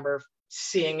Indianapolis. I remember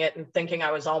seeing it and thinking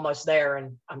I was almost there,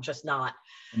 and I'm just not.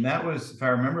 And that was, if I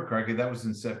remember correctly, that was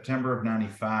in September of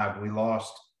 '95. We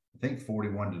lost, I think,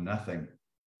 41-0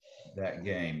 that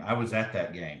game. I was at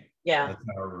that game. Yeah. That's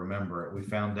how I remember it. We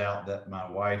found out that my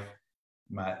wife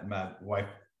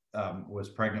was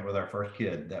pregnant with our first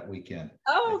kid that weekend.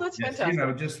 Oh, that's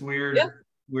fantastic. Just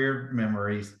weird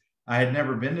memories. I had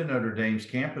never been to Notre Dame's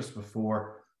campus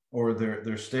before, or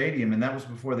their stadium, and that was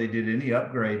before they did any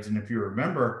upgrades. And if you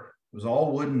remember, it was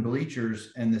all wooden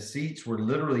bleachers, and the seats were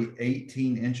literally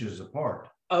 18 inches apart.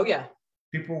 Oh yeah.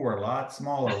 People were a lot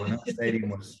smaller when that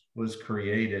stadium was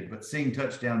created. But seeing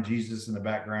Touchdown Jesus in the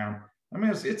background, I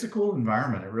mean, it's a cool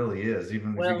environment. It really is,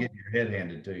 even if you get your head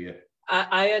handed to you.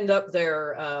 I end up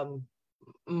there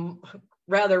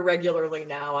rather regularly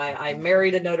now. I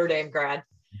married a Notre Dame grad.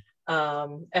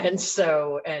 And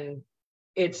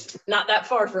it's not that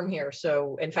far from here.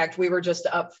 So in fact, we were just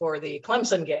up for the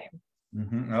Clemson game.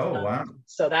 Mm-hmm. Oh, wow.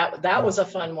 So that was a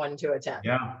fun one to attend.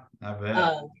 Yeah, I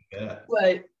bet.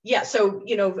 But yeah, so,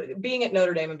 being at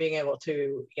Notre Dame and being able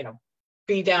to,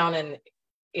 be down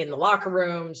in the locker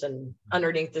rooms and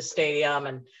underneath the stadium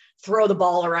and throw the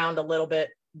ball around a little bit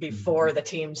before the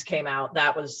teams came out,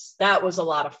 that was a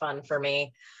lot of fun for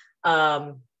me.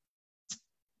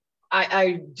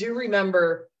 I do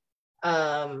remember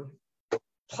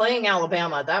playing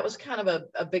Alabama. That was kind of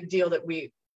a big deal that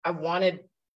I wanted,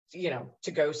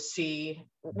 to go see.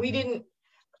 We didn't,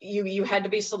 you had to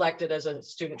be selected as a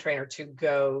student trainer to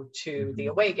go to the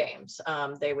away games.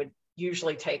 They would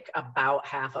usually take about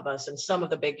half of us, and some of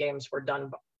the big games were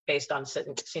done based on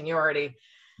seniority.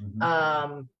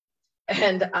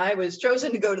 And I was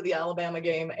chosen to go to the Alabama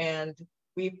game, and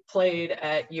we played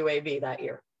at UAB that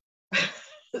year.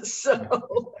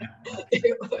 So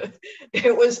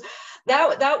it was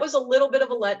that was a little bit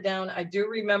of a letdown. I do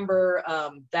remember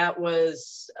that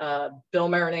was Bill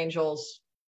Marinangel's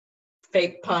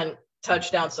fake punt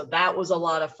touchdown, so that was a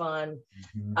lot of fun.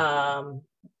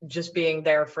 Just being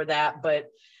there for that, but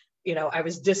you know, I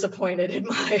was disappointed in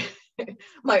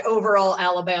my overall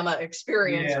Alabama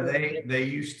experience. Yeah, they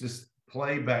used to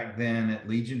play back then at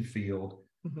Legion Field,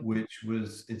 which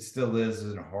it still is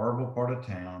in a horrible part of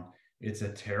town. It's a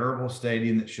terrible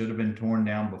stadium that should have been torn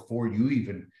down before you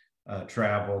even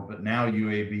traveled. But now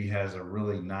UAB has a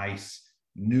really nice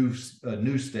new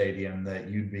stadium that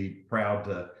you'd be proud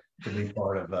to be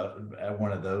part of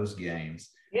one of those games.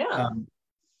 Yeah.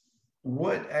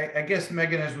 What I guess,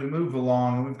 Megan, as we move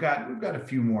along, we've got a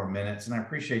few more minutes, and I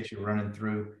appreciate you running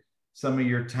through some of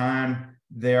your time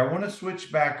there. I want to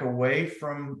switch back away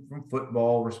from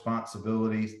football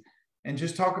responsibilities and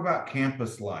just talk about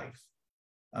campus life.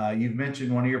 You've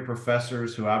mentioned one of your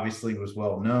professors who obviously was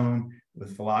well known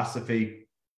with philosophy.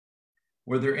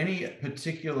 Were there any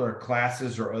particular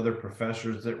classes or other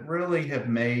professors that really have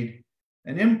made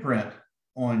an imprint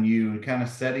on you, kind of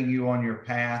setting you on your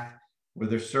path? Were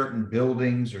there certain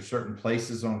buildings or certain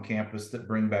places on campus that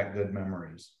bring back good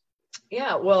memories?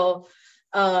 Yeah, well,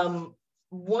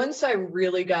 once I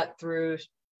really got through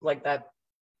like that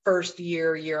first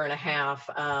year and a half,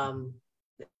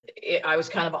 I was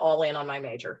kind of all in on my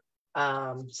major.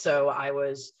 So I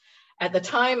was, at the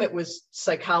time, it was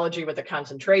psychology with a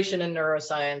concentration in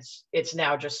neuroscience. It's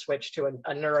now just switched to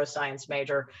a neuroscience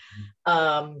major.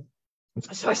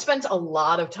 So I spent a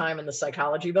lot of time in the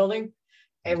psychology building,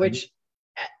 which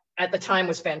at the time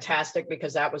was fantastic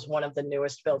because that was one of the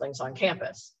newest buildings on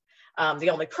campus. The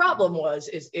only problem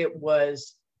is it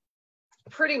was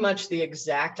pretty much the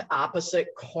exact opposite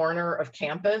corner of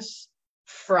campus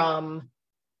from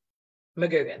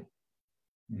McGugin.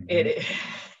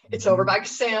 It's over by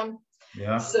Kassam.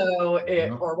 Yeah. So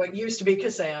or what used to be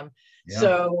Kassam. Yeah.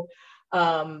 So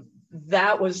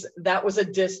that was a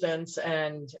distance,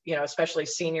 and you know, especially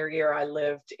senior year, I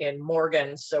lived in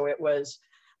Morgan, so it was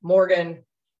Morgan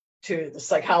to the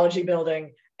psychology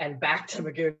building and back to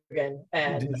McGugin.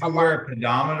 And did you wear a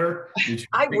pedometer?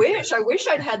 I wish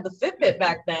I'd had the Fitbit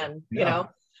back then. Yeah. You know,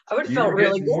 I would have felt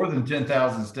really good. More than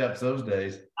 10,000 steps those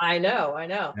days. I know.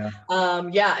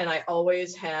 Yeah. And I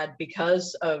always had,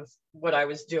 because of what I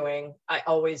was doing, I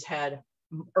always had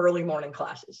early morning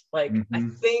classes. Like I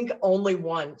think only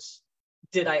once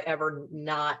did I ever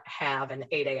not have an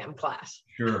 8 a.m. class.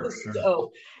 Sure.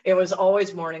 So it was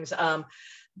always mornings.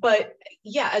 But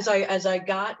yeah, as I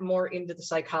got more into the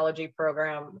psychology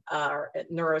program,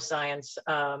 neuroscience,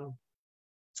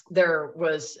 there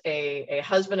was a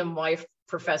husband and wife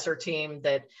professor team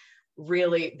that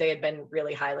they had been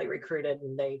really highly recruited,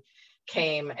 and they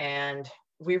came, and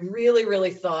we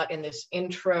really thought in this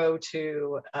intro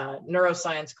to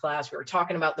neuroscience class, we were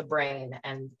talking about the brain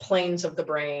and planes of the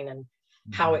brain and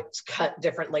how it's cut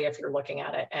differently if you're looking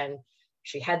at it. And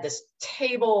she had this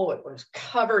table, it was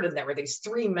covered, and there were these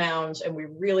 3 mounds, and we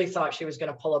really thought she was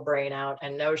going to pull a brain out.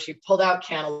 And no, she pulled out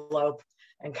cantaloupe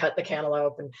and cut the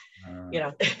cantaloupe, and you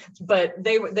know, but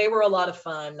they were a lot of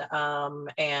fun,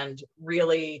 and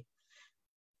really,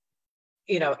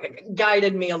 you know,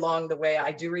 guided me along the way.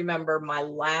 I do remember my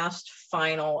last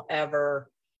final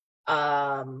ever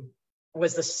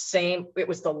was the same. It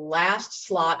was the last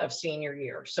slot of senior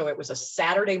year, so it was a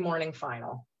Saturday morning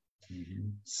final.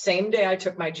 Same day I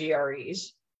took my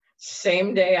GREs,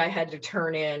 same day I had to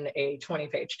turn in a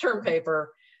 20-page term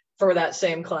paper for that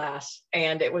same class.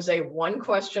 And it was a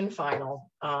 1-question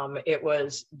final. It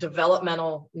was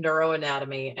developmental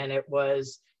neuroanatomy, and it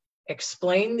was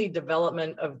explain the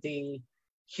development of the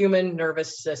human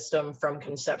nervous system from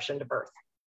conception to birth.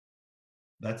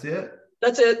 That's it?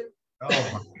 That's it.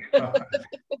 Oh my God.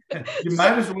 You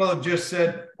might as well have just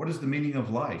said, what is the meaning of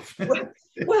life?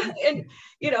 Well, and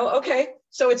you know, okay,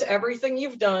 so it's everything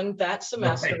you've done that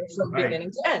semester from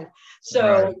beginning to end.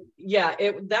 So yeah,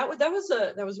 that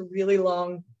was a really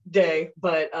long day,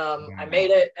 but I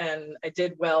made it and I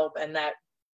did well, and that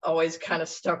always kind of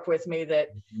stuck with me that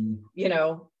you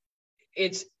know,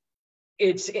 it's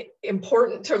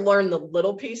important to learn the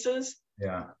little pieces.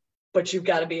 Yeah. But you've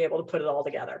got to be able to put it all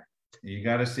together. You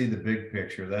got to see the big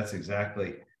picture. That's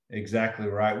exactly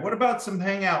right. What about some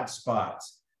hangout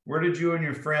spots? Where did you and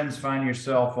your friends find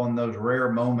yourself on those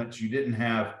rare moments you didn't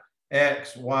have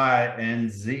X, Y, and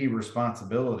Z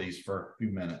responsibilities for a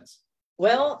few minutes?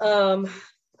 Well,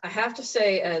 I have to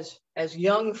say, as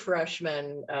young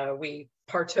freshmen, we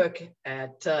partook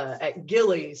at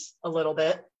Gillies a little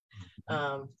bit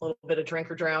of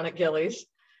drink or drown at Gillies,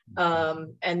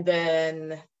 and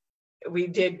then we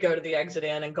did go to the Exit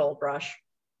Inn and Gold Rush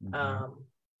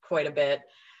quite a bit.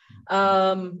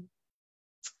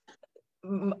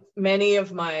 Many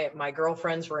of my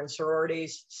girlfriends were in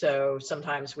sororities, so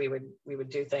sometimes we would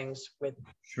do things with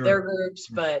their groups,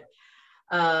 but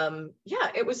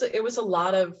yeah, it was a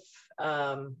lot of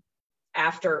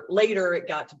later it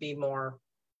got to be more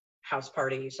house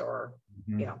parties or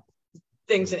you know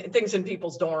things in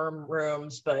people's dorm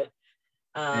rooms, but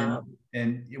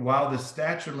and while the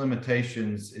statute of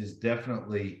limitations is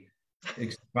definitely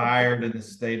expired in the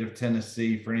state of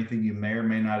Tennessee for anything you may or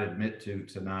may not admit to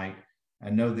tonight, I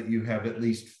know that you have at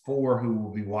least 4 who will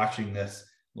be watching this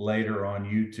later on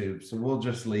YouTube. So we'll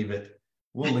just leave it.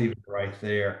 We'll leave it right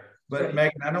there. But right.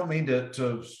 Megan, I don't mean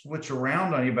to switch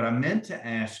around on you, but I meant to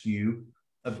ask you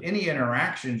of any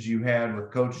interactions you had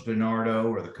with Coach DiNardo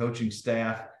or the coaching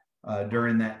staff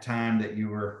during that time that you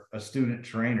were a student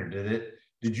trainer.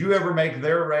 Did you ever make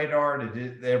their radar? Did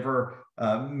it ever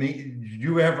did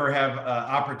you ever have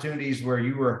opportunities where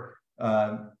you were,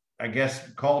 I guess,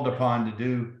 called upon to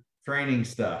do training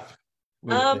stuff?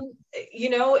 You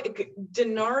know,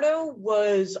 DiNardo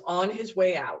was on his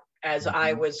way out as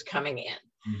I was coming in.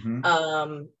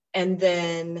 And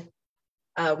then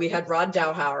we had Rod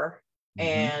Dowhauer,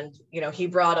 and, you know, he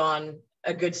brought on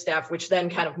a good staff, which then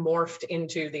kind of morphed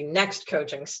into the next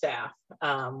coaching staff.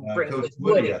 Coach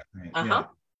Woody.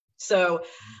 So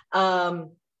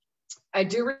I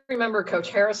do remember Coach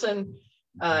Harrison.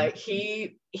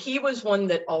 He was one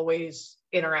that always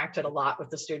interacted a lot with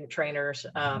the student trainers.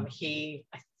 He,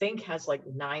 I think, has like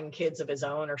 9 kids of his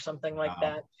own or something like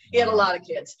that. He had a lot of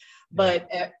kids,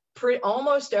 but at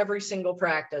almost every single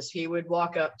practice, he would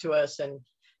walk up to us and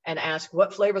ask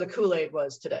what flavor the Kool-Aid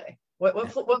was today.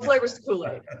 What flavor's the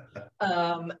Kool-Aid?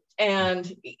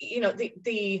 And you know,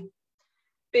 the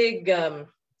big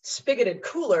spigoted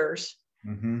coolers,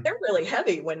 they're really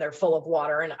heavy when they're full of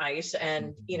water and ice,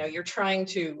 and you know, you're trying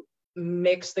to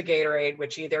mix the Gatorade,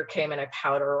 which either came in a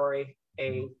powder or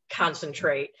a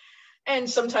concentrate, and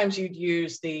sometimes you'd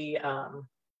use the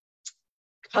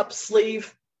cup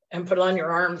sleeve and put it on your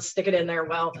arm, stick it in there.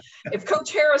 Well, if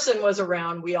Coach Harrison was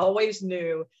around, we always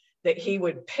knew that he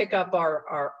would pick up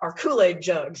our Kool-Aid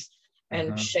jugs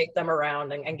and shake them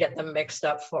around and get them mixed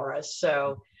up for us.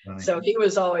 So he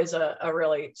was always a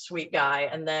really sweet guy.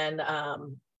 And then,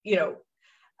 you know,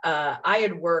 I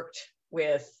had worked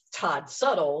with Todd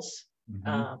Suttles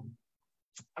on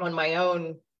my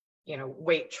own, you know,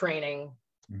 weight training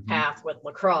path with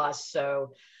lacrosse.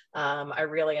 So I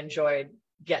really enjoyed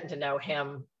getting to know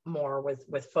him more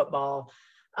with football.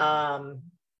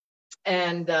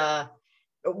 And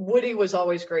Woody was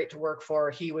always great to work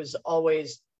for. He was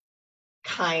always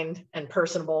kind and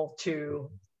personable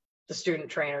to the student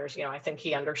trainers. You know, I think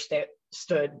he understood,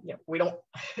 you know, we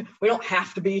don't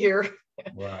have to be here.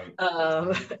 Right.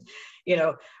 You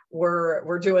know,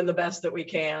 we're doing the best that we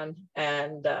can.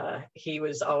 And he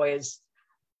was always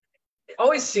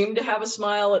seemed to have a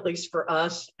smile, at least for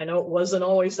us. I know it wasn't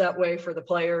always that way for the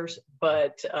players,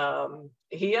 but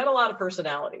he had a lot of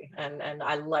personality, and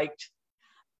I liked,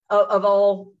 of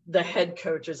all the head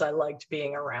coaches, I liked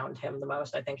being around him the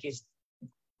most. I think he's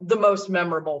the most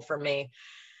memorable for me.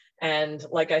 And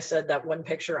like I said, that one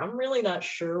picture, I'm really not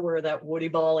sure where that Woody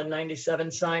Ball in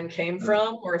 '97 sign came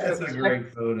from, or if That's a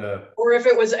great photo, or if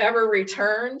it was ever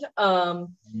returned.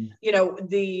 You know,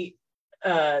 the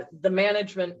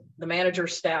manager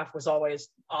staff was always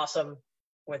awesome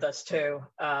with us too.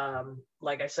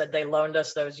 Like I said, they loaned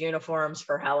us those uniforms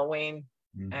for Halloween,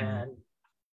 and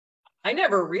I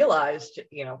never realized,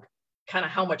 you know, kind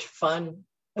of how much fun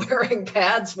wearing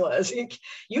pads was.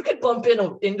 You could bump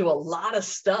into a lot of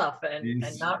stuff and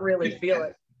not really feel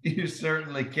it. You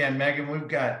certainly can. Megan, we've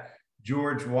got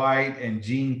George White and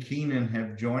Gene Keenan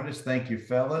have joined us. Thank you,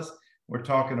 fellas. We're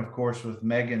talking, of course, with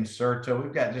Megan Certo.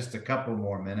 We've got just a couple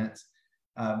more minutes.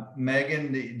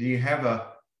 Megan, do you have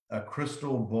a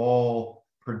crystal ball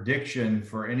prediction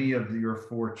for any of your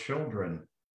 4 children?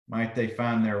 Might they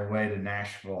find their way to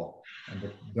Nashville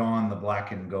and don the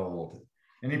black and gold?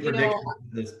 Any predictions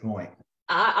at this point?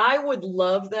 I would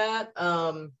love that.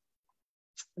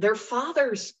 Their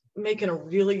father's making a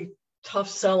really tough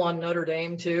sell on Notre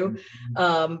Dame too.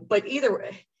 But either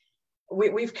way,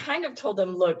 we've kind of told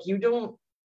them, look,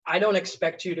 I don't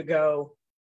expect you to go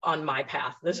on my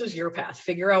path. This is your path.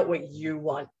 Figure out what you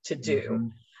want to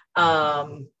do.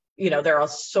 there are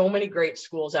so many great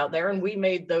schools out there, and we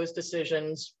made those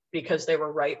decisions because they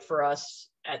were right for us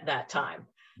at that time.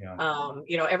 Yeah.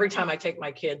 Every time I take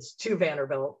my kids to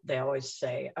Vanderbilt, they always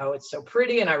say, "Oh, it's so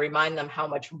pretty." And I remind them how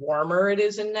much warmer it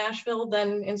is in Nashville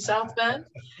than in South Bend,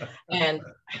 and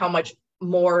how much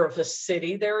more of a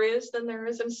city there is than there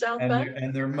is in South Bend.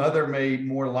 And their mother may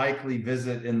more likely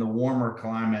visit in the warmer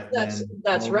climate.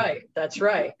 That's right. That's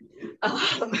right.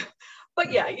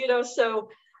 But yeah, so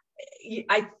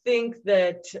I think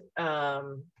that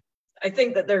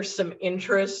there's some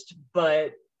interest,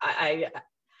 but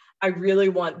I really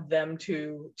want them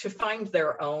to find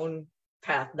their own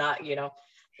path. Not,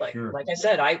 Sure. like I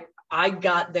said, I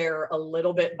got there a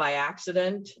little bit by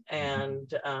accident,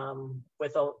 and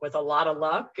with a lot of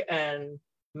luck, and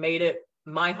made it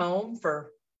my home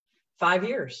for 5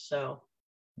 years. So,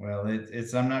 well,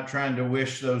 I'm not trying to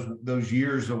wish those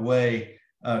years away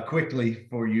quickly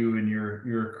for you and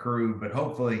your crew, but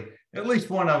hopefully at least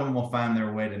one of them will find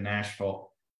their way to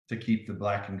Nashville to keep the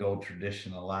black and gold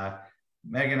tradition alive.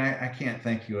 Megan, I can't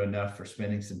thank you enough for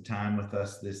spending some time with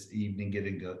us this evening,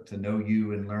 getting to know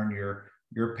you and learn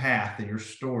your path and your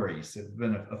stories. It's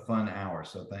been a fun hour,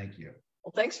 so thank you.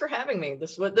 Well, thanks for having me.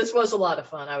 This was a lot of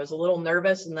fun. I was a little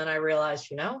nervous, and then I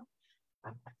realized, I'm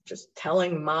just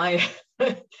telling my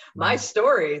my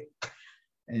story.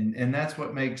 And that's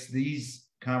what makes these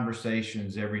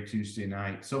conversations every Tuesday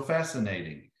night so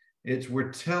fascinating.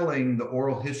 We're telling the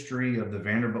oral history of the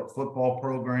Vanderbilt football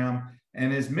program,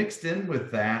 and is mixed in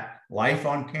with that life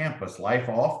on campus, life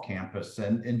off campus,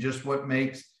 and just what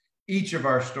makes each of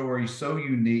our stories so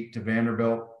unique to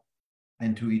Vanderbilt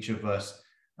and to each of us.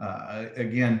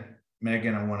 Again,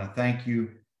 Megan, I want to thank you.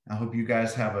 I hope you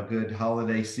guys have a good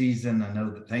holiday season. I know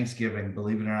that Thanksgiving,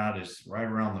 believe it or not, is right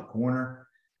around the corner.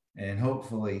 And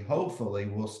hopefully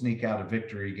we'll sneak out a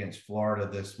victory against Florida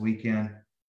this weekend.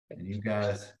 And you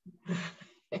guys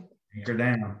anchor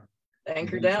down.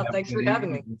 Anchor down. Thanks for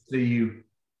having me. We'll see you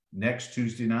next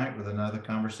Tuesday night with another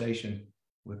conversation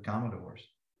with Commodores.